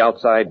keys to the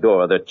outside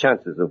door, their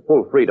chances of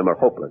full freedom are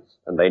hopeless,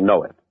 and they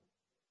know it.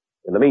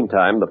 In the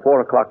meantime, the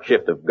 4 o'clock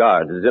shift of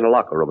guards is in a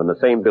locker room in the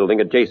same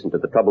building adjacent to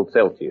the troubled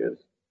cell tiers.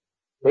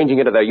 Changing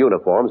into their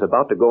uniforms,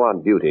 about to go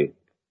on duty,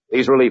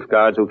 these relief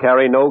guards who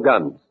carry no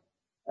guns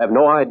have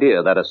no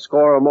idea that a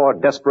score or more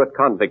desperate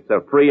convicts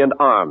are free and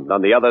armed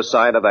on the other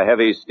side of a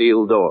heavy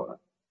steel door.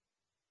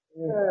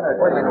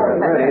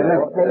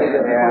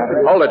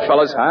 Hold it,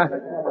 fellas. Huh?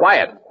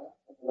 Quiet.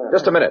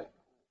 Just a minute.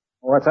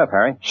 What's up,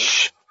 Harry?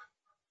 Shh.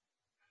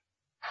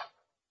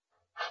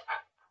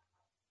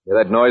 Hear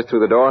that noise through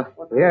the door?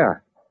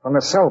 Yeah, from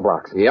the cell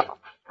blocks. Yep.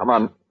 Come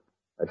on.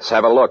 Let's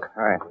have a look.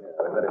 All right.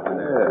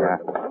 Yeah.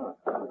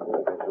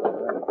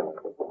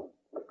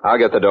 I'll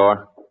get the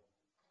door.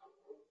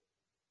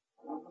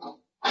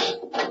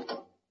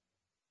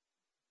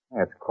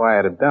 It's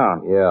quieted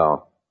down. Yeah.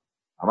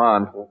 Come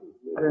on.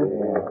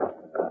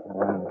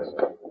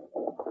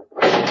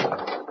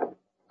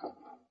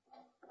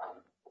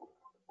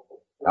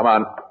 Come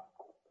on.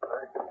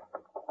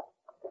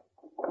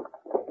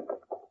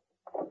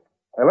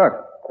 Hey, look.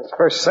 This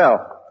first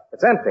cell.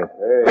 It's empty.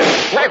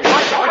 Hey,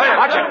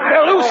 watch it.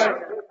 They're loose.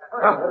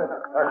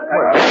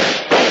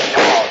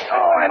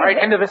 Right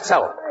into the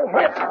cell.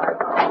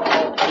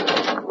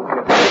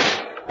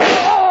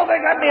 Oh, they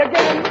got me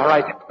again. All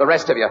right, the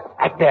rest of you,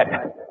 act dead.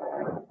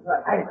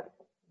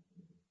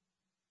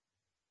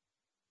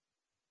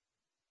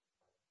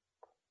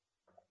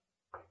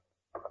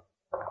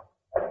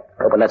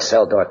 Open that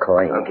cell door,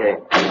 Coy. Okay.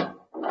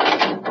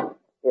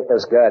 If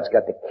those guards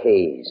got the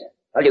keys.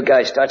 All you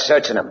guys start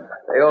searching them.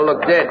 They all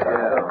look dead.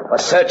 Well,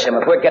 search them.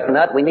 If we're getting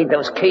out, we need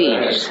those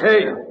keys.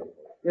 Hey,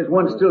 there's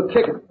one still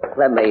kicking.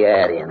 Let me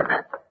add him.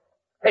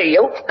 Hey,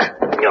 you.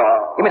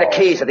 Give me the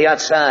keys to the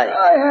outside.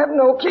 I have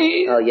no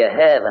keys. Oh, you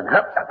haven't,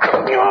 huh?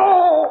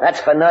 No.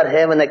 That's for not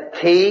having the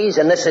keys,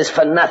 and this is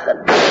for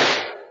nothing.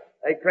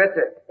 Hey,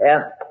 Kretzer.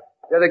 Yeah?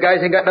 The other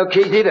guys ain't got no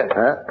keys either.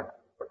 Huh?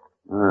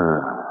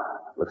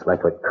 Looks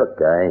like we're cooked,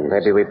 guys.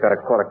 Maybe we'd better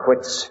call it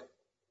quits.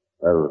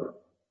 Well,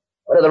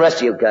 what do the rest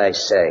of you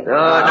guys say?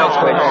 No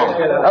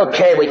quits.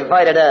 Okay, we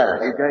fight it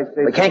out.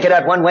 We can't get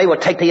out one way, we'll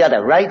take the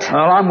other, right?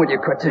 Well, I'm with you,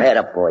 Kretzer. Head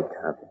up, boy,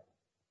 Thompson.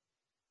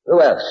 Who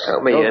else?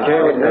 Help me in.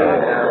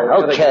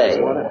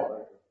 Okay.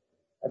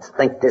 Let's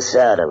think this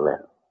out a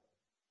little.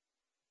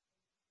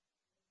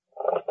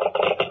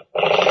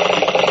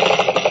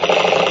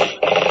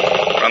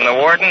 From the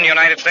Warden,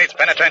 United States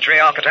Penitentiary,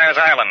 Alcatraz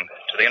Island,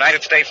 to the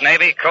United States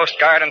Navy, Coast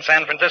Guard, and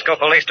San Francisco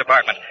Police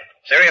Department.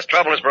 Serious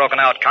trouble has broken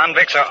out.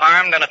 Convicts are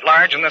armed and at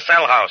large in the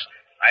cell house.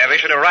 I have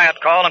issued a riot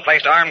call and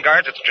placed armed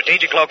guards at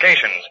strategic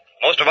locations.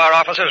 Most of our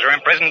officers are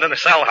imprisoned in the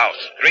cell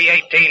house.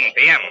 3:18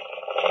 p.m.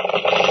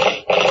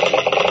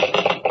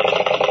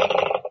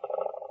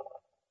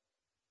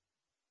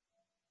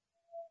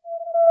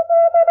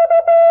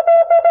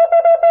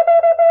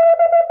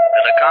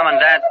 To the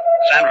Commandant,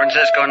 San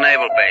Francisco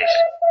Naval Base.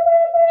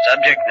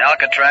 Subject,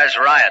 Alcatraz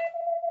riot.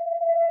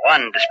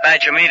 1.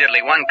 Dispatch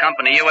immediately 1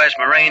 company U.S.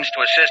 Marines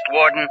to assist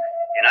Warden,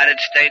 United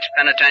States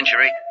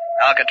Penitentiary,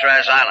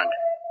 Alcatraz Island.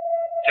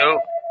 2.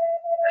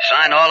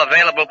 Assign all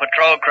available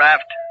patrol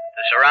craft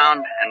to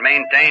surround and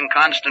maintain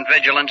constant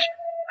vigilance,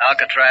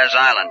 Alcatraz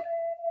Island.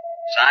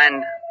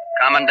 Signed,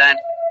 Commandant,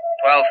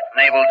 12th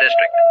Naval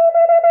District.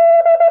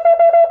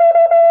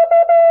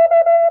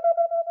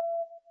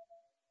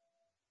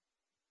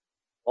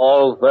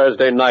 All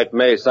Thursday night,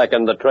 May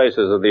 2nd, the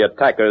traces of the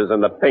attackers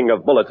and the ping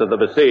of bullets of the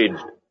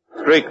besieged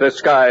streak the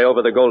sky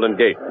over the Golden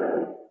Gate.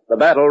 The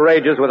battle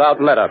rages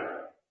without let-up.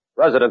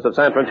 Residents of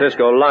San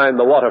Francisco line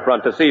the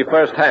waterfront to see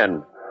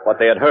firsthand what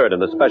they had heard in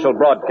the special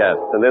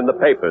broadcasts and in the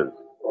papers.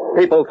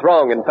 People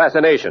throng in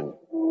fascination,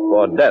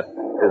 for death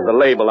is the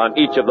label on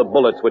each of the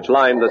bullets which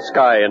line the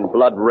sky in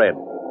blood red.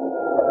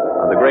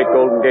 On the great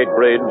Golden Gate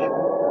Bridge,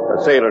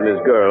 a sailor and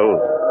his girl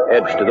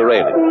edge to the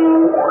railing.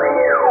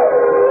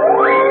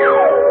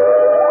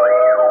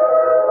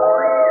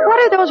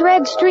 What are those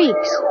red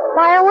streaks?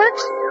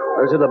 Fireworks?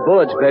 Those are the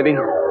bullets, baby.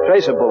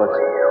 Tracer bullets.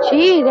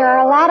 Gee, there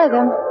are a lot of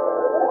them.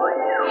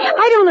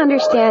 I don't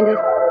understand it.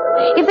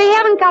 If they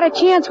haven't got a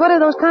chance, what are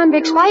those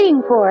convicts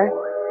fighting for?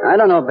 I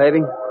don't know,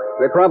 baby.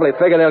 They probably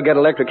figure they'll get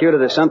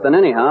electrocuted or something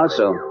anyhow,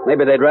 so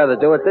maybe they'd rather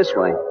do it this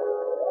way.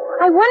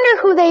 I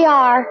wonder who they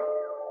are.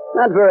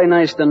 Not very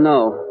nice to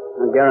know.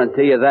 I'll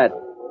guarantee you that.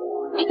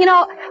 You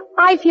know,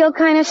 I feel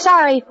kind of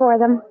sorry for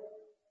them.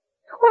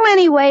 Well,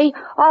 anyway,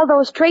 all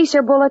those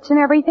tracer bullets and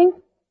everything.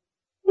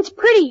 It's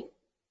pretty.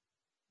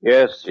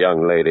 Yes,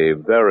 young lady,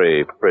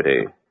 very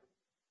pretty.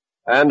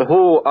 And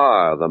who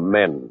are the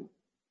men?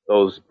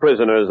 Those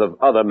prisoners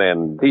of other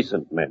men,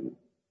 decent men?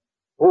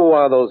 Who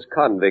are those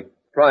convicts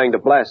trying to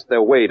blast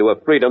their way to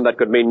a freedom that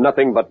could mean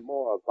nothing but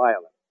more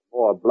violence,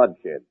 more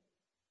bloodshed?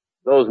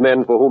 Those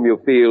men for whom you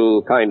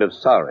feel kind of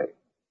sorry.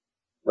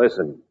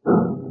 Listen.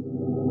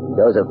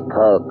 Joseph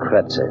Paul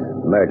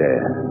Kretzer,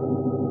 murder.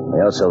 They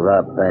also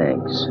robbed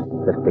banks,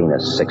 15 or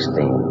 16.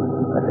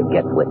 I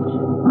forget which.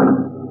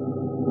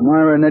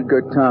 Myra and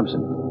Edgar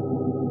Thompson.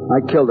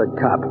 I killed a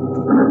cop.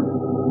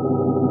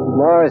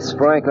 Morris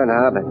Franklin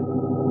Hubbard.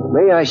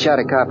 Me, I shot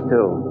a cop,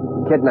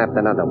 too. Kidnapped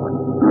another one.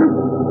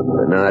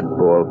 Bernard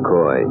Paul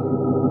Coy.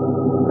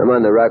 I'm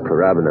on the rack for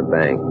robbing a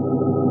bank.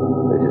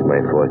 This is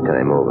my 4th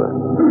time over.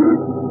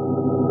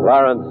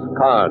 Lawrence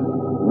Kahn,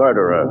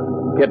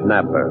 murderer,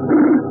 kidnapper.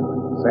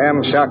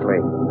 Sam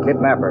Shockley,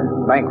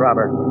 kidnapper, bank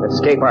robber,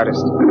 escape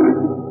artist.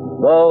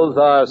 Those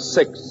are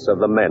 6 of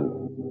the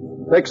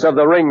men. 6 of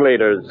the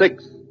ringleaders.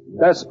 6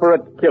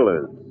 desperate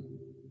killers.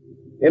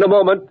 In a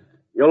moment,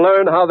 you'll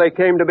learn how they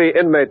came to be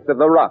inmates of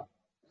the Rock.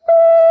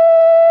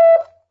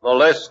 The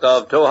list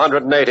of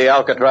 280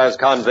 Alcatraz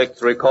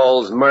convicts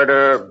recalls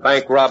murder,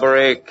 bank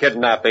robbery,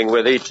 kidnapping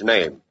with each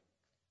name.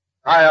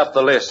 High up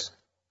the list,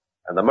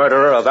 and the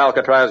murderer of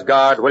Alcatraz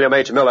guard William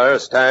H. Miller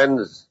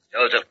stands...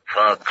 Joseph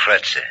Paul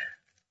Kretzer,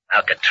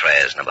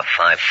 Alcatraz, number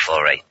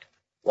 548.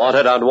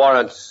 Wanted on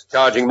warrants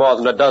charging more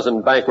than a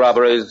dozen bank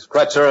robberies,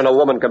 Kretzer and a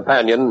woman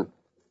companion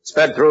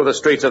sped through the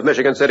streets of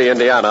Michigan City,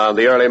 Indiana on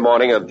the early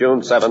morning of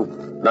June 7th,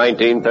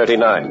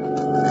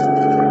 1939.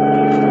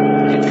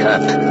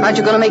 Cop. Aren't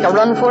you going to make a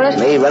run for it?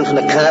 Me run from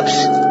the cops?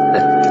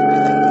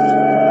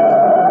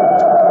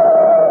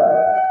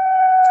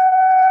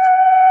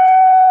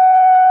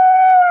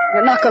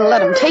 You're not going to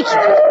let him take you.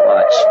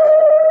 Watch.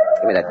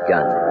 Give me that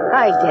gun.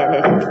 I get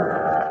it.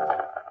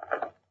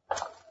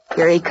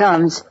 Here he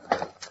comes.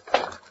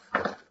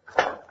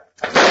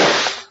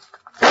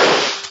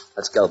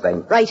 Let's go,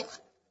 baby. Right.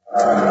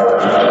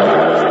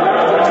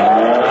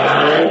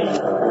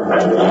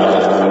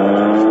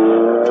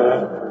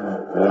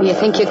 You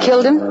think you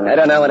killed him? I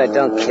don't know and I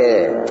don't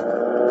care.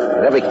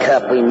 But every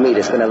cop we meet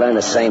is going to learn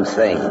the same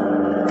thing.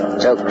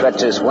 Joe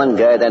Kretzer's one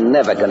guy they're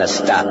never going to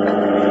stop.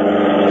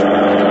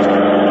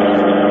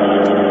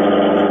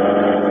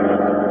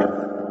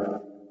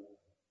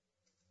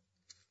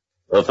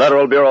 The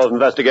Federal Bureau of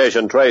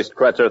Investigation traced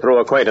Kretzer through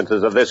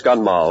acquaintances of this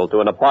gun moll to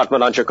an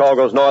apartment on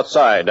Chicago's north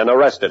side and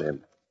arrested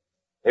him.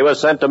 He was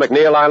sent to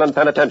McNeil Island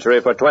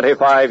Penitentiary for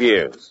 25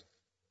 years.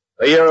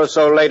 A year or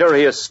so later,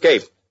 he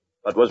escaped,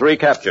 but was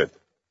recaptured.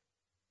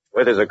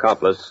 With his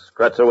accomplice,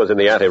 Kretzer was in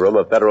the anteroom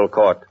of federal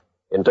court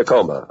in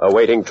Tacoma,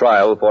 awaiting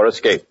trial for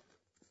escape.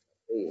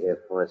 Be here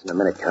for us in a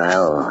minute,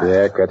 Kyle.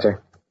 Yeah,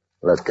 Kretzer?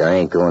 Look, I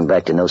ain't going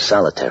back to no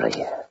solitary.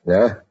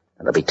 Yeah?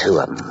 There'll be 2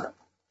 of them.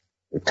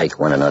 You take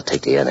one and I'll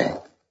take the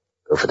other.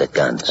 Go for the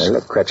guns. Hey,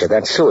 look, Kretzer,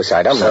 that's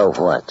suicide. So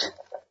what?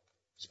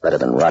 It's better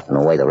than rotting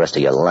away the rest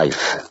of your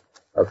life.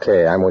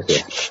 Okay, I'm with you.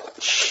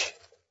 Shh.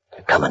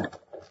 They're coming.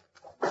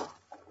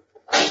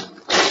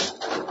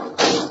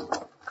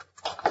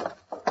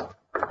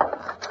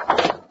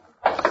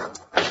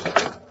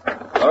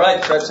 All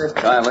right, Kretzer.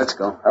 Time, let's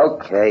go.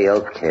 Okay,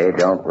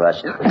 don't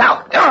rush. Now,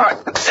 all right.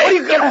 What are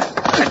you getting?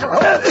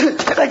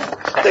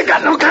 They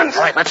got no guns.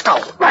 All right, let's go.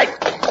 Right.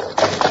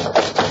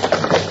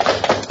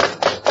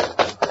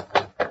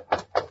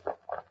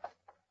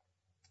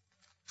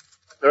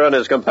 Kretzer and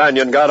his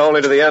companion got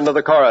only to the end of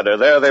the corridor.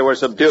 There they were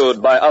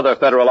subdued by other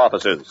federal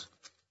officers.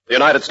 The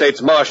United States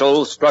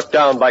Marshal, struck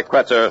down by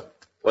Kretzer,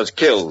 was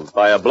killed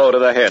by a blow to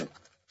the head.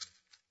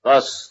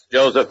 Thus,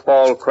 Joseph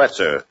Paul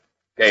Kretzer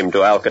came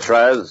to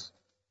Alcatraz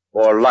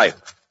for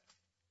life,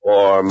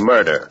 or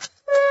murder.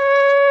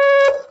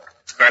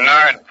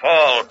 Bernard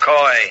Paul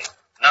Coy,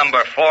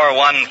 number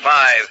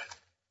 415.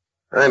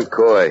 I'm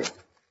Coy.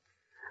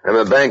 I'm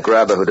a bank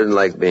robber who didn't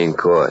like being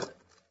caught.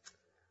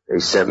 They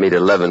sent me to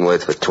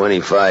Leavenworth for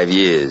 25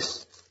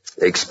 years.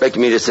 They expected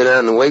me to sit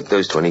down and wait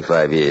those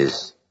 25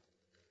 years.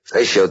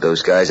 I showed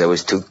those guys I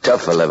was too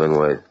tough for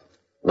Leavenworth.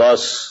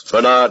 Thus,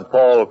 Bernard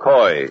Paul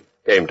Coy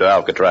came to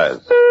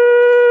Alcatraz.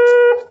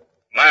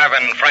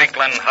 Marvin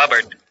Franklin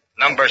Hubbard,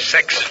 number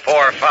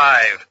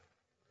 645.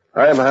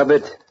 I'm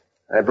Hubbard.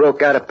 I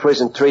broke out of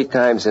prison 3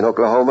 times in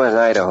Oklahoma and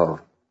Idaho.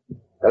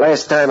 The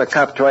last time a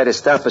cop tried to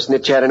stop us near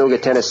Chattanooga,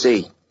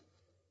 Tennessee.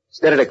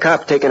 Instead of the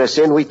cop taking us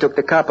in, we took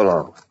the cop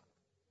along.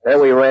 Then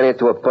we ran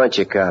into a bunch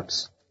of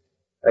cops.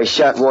 I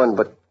shot one,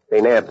 but they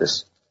nabbed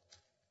us.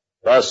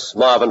 Thus,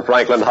 Marvin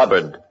Franklin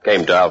Hubbard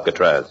came to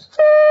Alcatraz.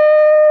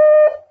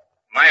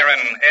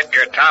 Myron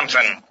Edgar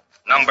Thompson,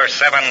 number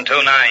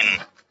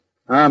 729.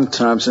 I'm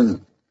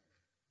Thompson.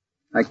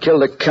 I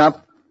killed a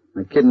cop,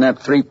 I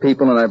kidnapped 3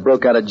 people, and I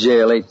broke out of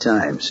jail 8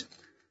 times.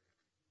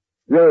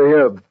 You ever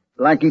hear of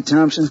Blackie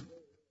Thompson?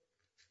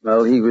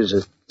 Well, he was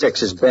a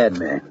Texas bad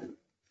man.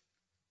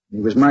 He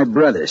was my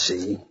brother,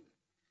 see?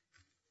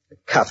 The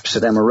cops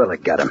at Amarillo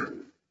got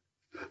him.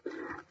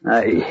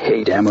 I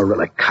hate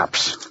Amarillo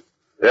cops.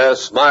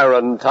 Yes,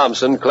 Myron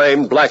Thompson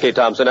claimed Blackie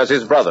Thompson as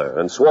his brother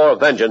and swore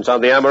vengeance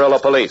on the Amarillo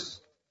police.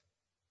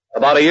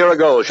 About a year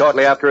ago,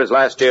 shortly after his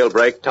last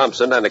jailbreak,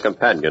 Thompson and a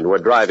companion were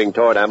driving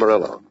toward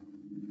Amarillo.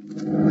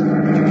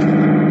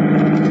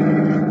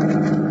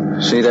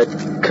 See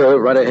that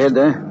curve right ahead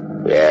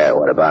there? Yeah,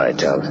 what about it,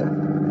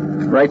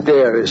 Thompson? Right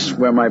there is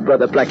where my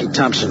brother Blackie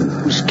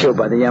Thompson was killed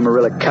by the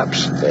Amarillo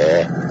cops.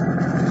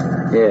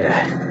 Yeah?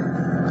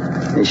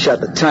 Yeah. He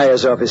shot the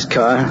tires off his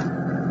car.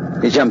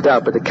 He jumped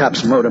out, but the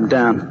cops mowed him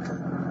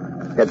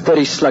down. He had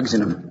 30 slugs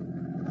in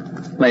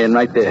him. Laying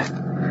right there.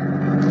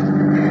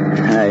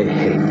 I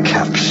hate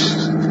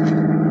cops.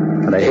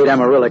 But I hate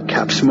Amarillo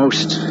cops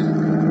most.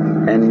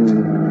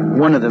 And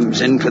one of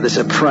them's in for the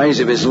surprise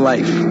of his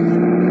life.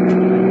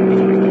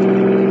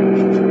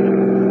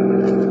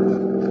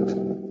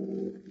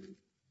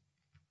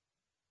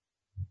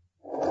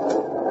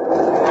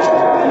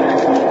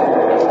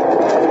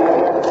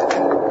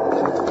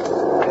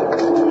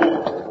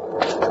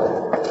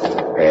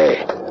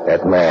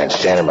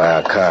 Standing by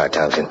our car,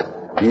 Thompson.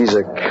 He's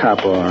a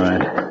cop, all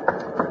right.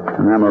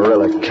 An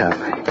Amarillo cop.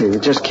 Here, you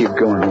just keep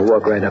going. We'll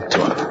walk right up to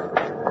him.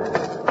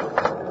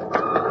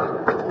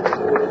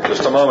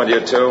 Just a moment,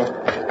 you two.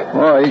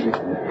 Oh,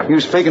 you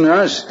speaking to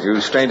us?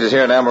 You strangers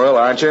here in Amarillo,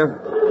 aren't you?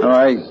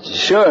 Oh,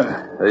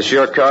 sure. This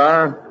your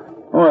car?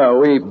 Well,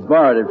 we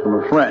borrowed it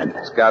from a friend.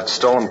 It's got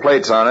stolen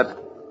plates on it.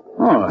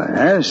 Oh, it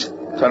has?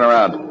 Turn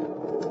around.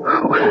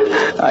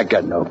 I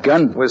got no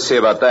gun. We'll see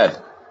about that.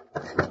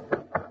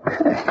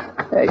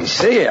 Hey,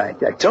 see, I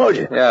told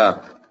you.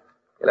 Yeah.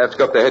 You'll have to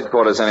go up to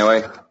headquarters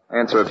anyway.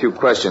 Answer a few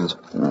questions.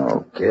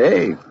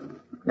 Okay.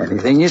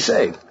 Anything you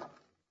say.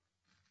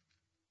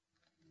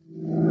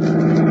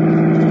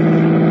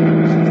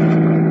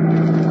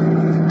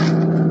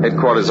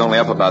 Headquarters only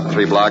up about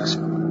 3 blocks.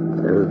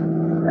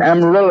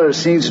 Amarillo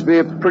seems to be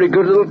a pretty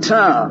good little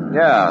town.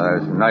 Yeah,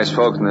 there's nice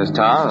folks in this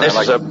town. This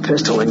is a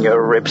pistol in your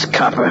ribs,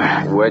 copper.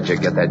 Where'd you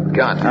get that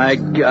gun? I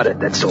got it,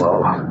 that's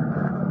all.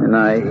 And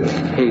I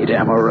hate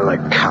Amarillo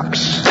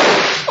cops.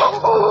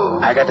 Oh,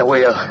 I got the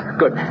wheel.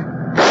 Good.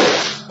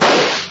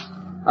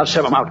 I'll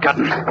serve him out,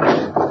 Cotton.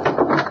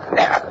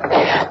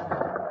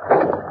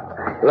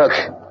 Look,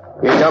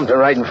 you dumped him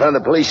right in front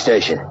of the police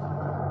station.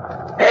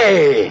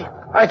 Hey,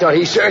 I thought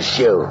he searched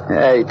you.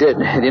 Yeah, he did.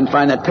 He didn't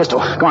find that pistol.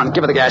 Go on,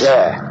 give it the gas.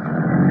 Yeah.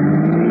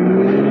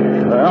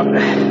 Well,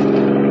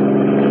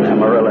 an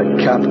Amarillo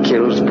cop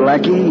kills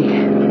Blackie,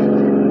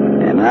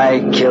 and I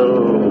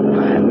kill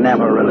an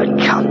Amarillo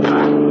cop.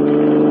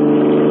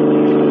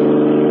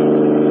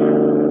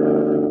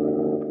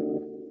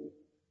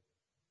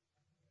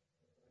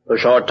 A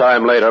short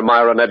time later,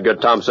 Myron Edgar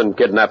Thompson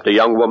kidnapped a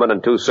young woman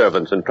and 2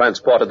 servants and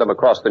transported them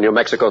across the New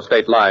Mexico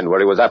state line where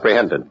he was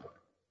apprehended.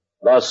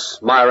 Thus,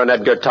 Myron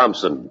Edgar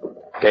Thompson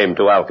came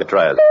to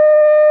Alcatraz.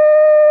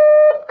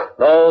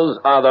 Those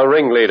are the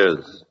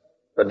ringleaders,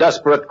 the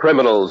desperate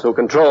criminals who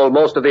control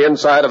most of the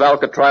inside of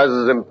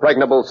Alcatraz's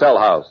impregnable cell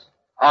house,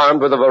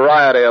 armed with a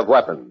variety of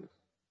weapons.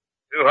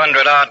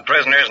 200-odd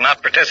prisoners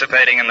not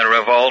participating in the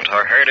revolt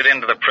are herded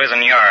into the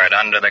prison yard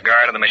under the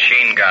guard of the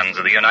machine guns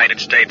of the United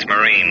States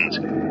Marines.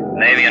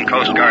 Navy and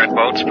Coast Guard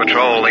boats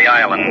patrol the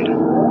island.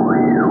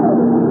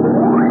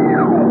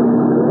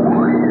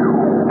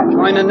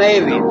 Join the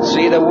Navy and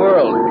see the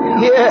world.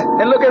 Yeah,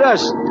 and look at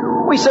us.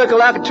 We circled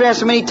Alcatraz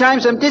so many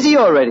times I'm dizzy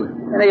already.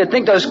 And you'd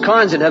think those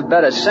cons would have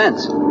better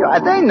sense.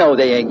 They know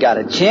they ain't got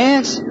a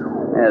chance.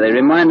 Yeah, they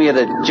remind me of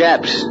the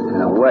Japs,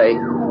 in a way.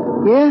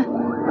 Yeah?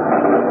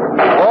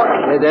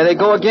 Oh, there they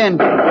go again.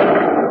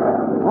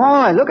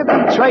 Oh, look at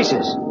them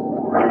traces.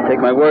 Take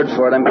my word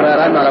for it, I'm glad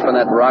I'm not up on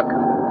that rock.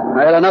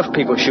 I had enough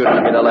people shooting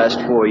at me the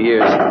last 4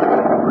 years.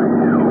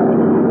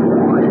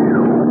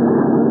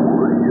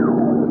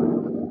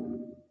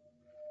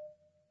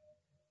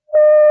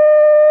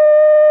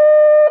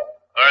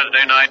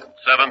 Thursday night,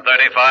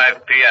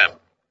 7:35 p.m.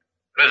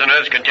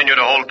 Prisoners continue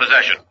to hold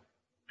possession.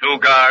 2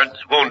 guards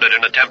wounded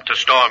in attempt to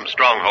storm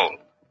stronghold.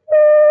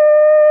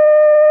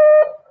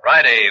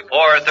 Friday,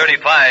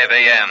 4:35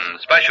 a.m.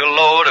 Special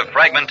load of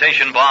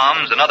fragmentation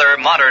bombs and other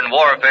modern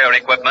warfare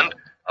equipment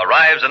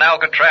arrives on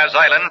Alcatraz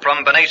Island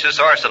from Benaces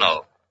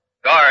Arsenal.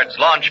 Guards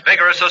launch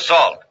vigorous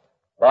assault.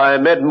 By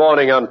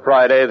mid-morning on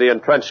Friday, the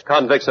entrenched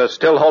convicts are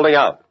still holding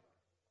out.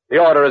 The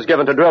order is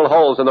given to drill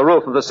holes in the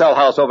roof of the cell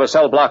house over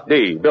cell block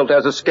D, built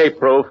as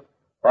escape-proof,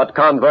 but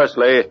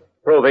conversely,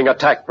 proving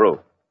attack-proof.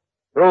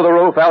 Through the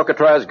roof,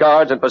 Alcatraz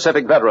guards and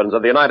Pacific veterans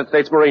of the United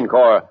States Marine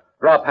Corps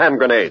drop hand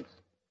grenades.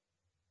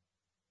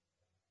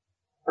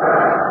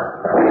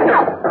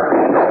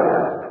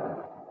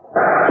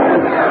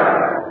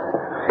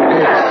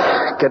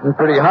 getting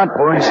pretty hot,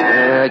 boys.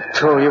 I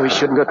told you we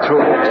shouldn't go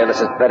through. Yeah, this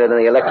is better than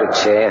the electric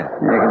chair.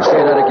 You can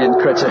say that again,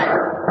 Kretzer.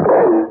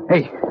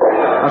 Hey,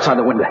 outside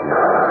the window.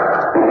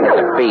 Get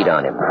a bead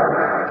on him.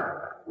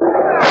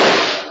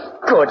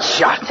 Good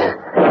shot.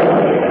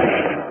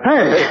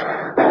 Hey,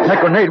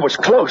 that grenade was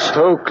close.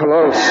 Too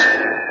close.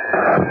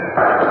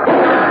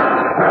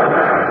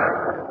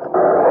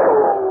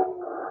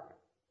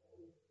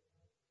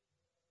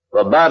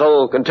 The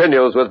battle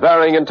continues with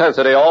varying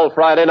intensity all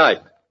Friday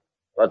night,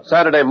 but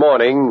Saturday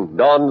morning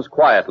dawns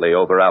quietly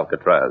over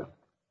Alcatraz.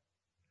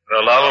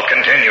 The lull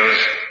continues.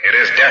 It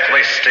is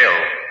deathly still.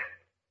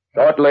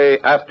 Shortly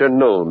after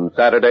noon,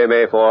 Saturday,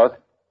 May 4th,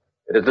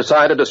 it is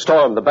decided to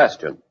storm the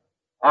bastion.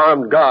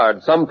 Armed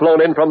guards, some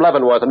flown in from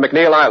Leavenworth and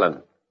McNeil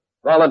Island.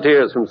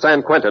 Volunteers from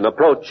San Quentin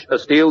approach a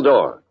steel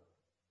door.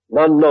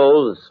 None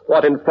knows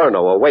what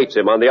inferno awaits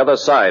him on the other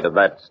side of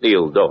that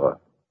steel door.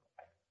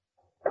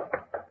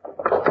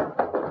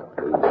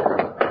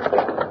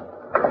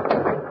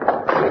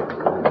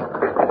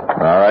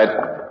 All right.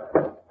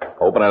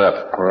 Open it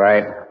up.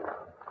 Right.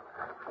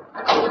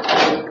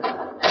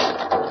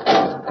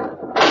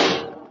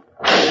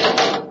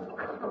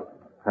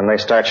 When they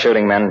start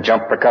shooting, men,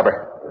 jump for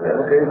cover.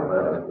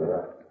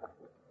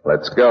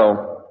 Let's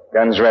go.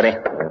 Guns ready.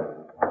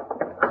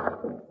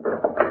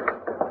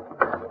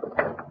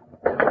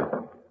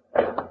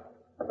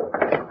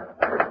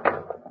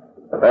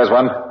 There's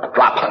one.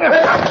 Drop.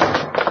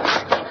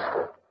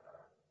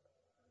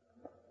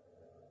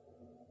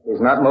 He's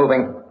not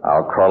moving.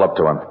 I'll crawl up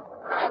to him.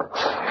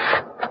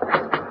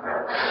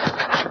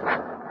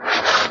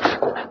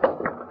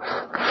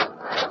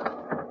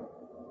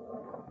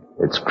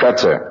 It's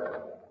Kretzer.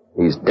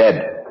 He's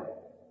dead.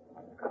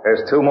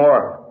 There's two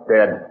more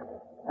dead.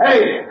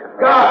 Hey,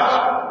 guards!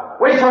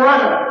 We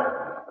surrender!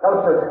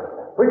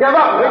 We give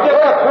up! We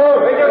give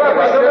up! We give up!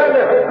 We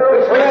surrender! We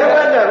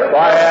surrender!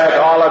 Quiet,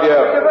 all of you.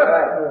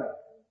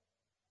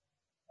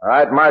 All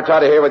right, march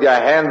out of here with your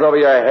hands over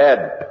your head.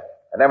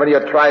 And then when you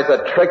tries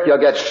a trick, you'll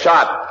get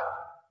shot.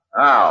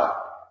 Now,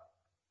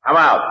 come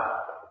out.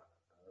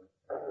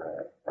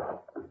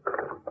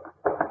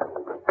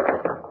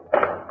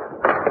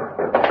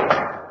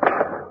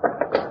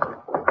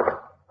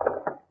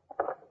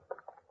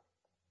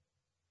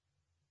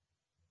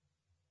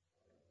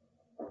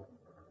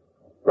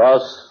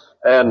 Thus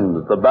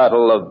ends the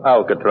Battle of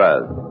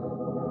Alcatraz.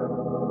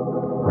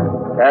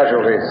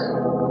 Casualties.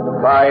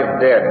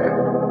 5 dead.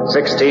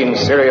 16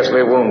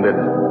 seriously wounded.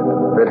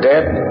 The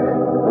dead,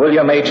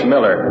 William H.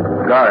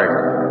 Miller,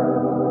 guard.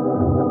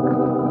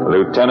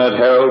 Lieutenant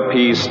Harold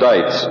P.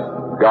 Stites,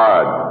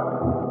 guard.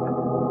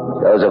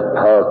 Joseph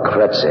Paul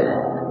Kretzer,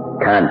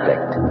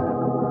 convict.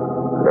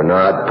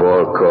 Bernard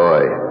Paul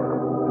Coy,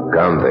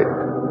 convict.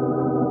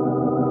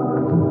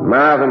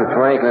 Marvin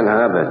Franklin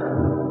Hubbard,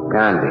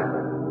 convict.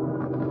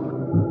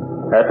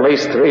 At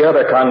least 3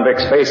 other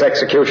convicts face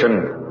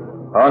execution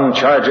on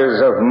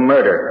charges of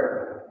murder.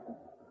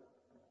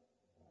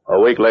 A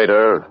week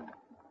later,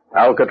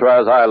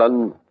 Alcatraz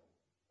Island,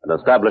 an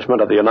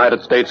establishment of the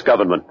United States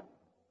government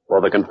for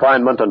the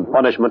confinement and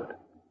punishment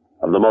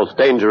of the most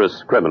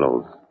dangerous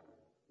criminals,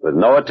 with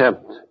no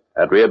attempt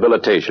at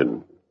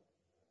rehabilitation,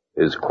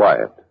 is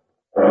quiet.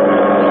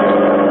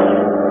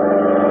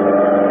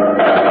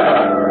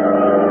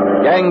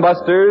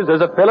 Gangbusters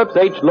is a Phillips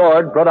H.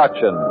 Lord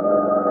production.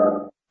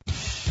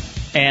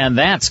 And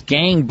that's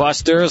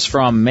Gangbusters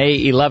from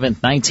May 11th,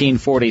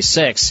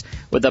 1946,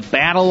 with the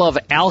Battle of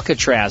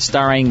Alcatraz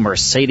starring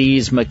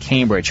Mercedes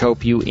McCambridge.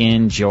 Hope you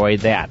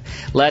enjoyed that.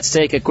 Let's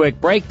take a quick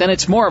break, then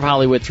it's more of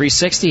Hollywood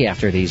 360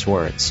 after these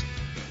words.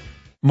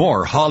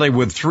 More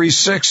Hollywood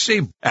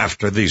 360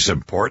 after these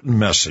important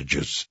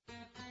messages.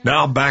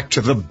 Now back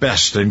to the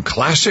best in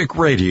classic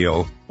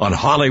radio on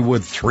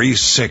Hollywood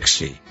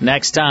 360.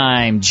 Next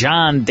time,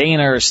 John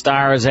Daner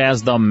stars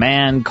as the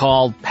man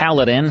called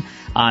Paladin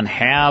on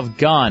Have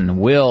Gun,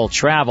 Will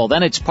Travel.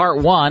 Then it's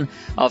part 1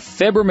 of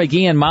Fibber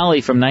McGee and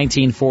Molly from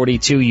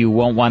 1942. You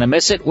won't want to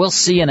miss it. We'll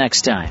see you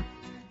next time.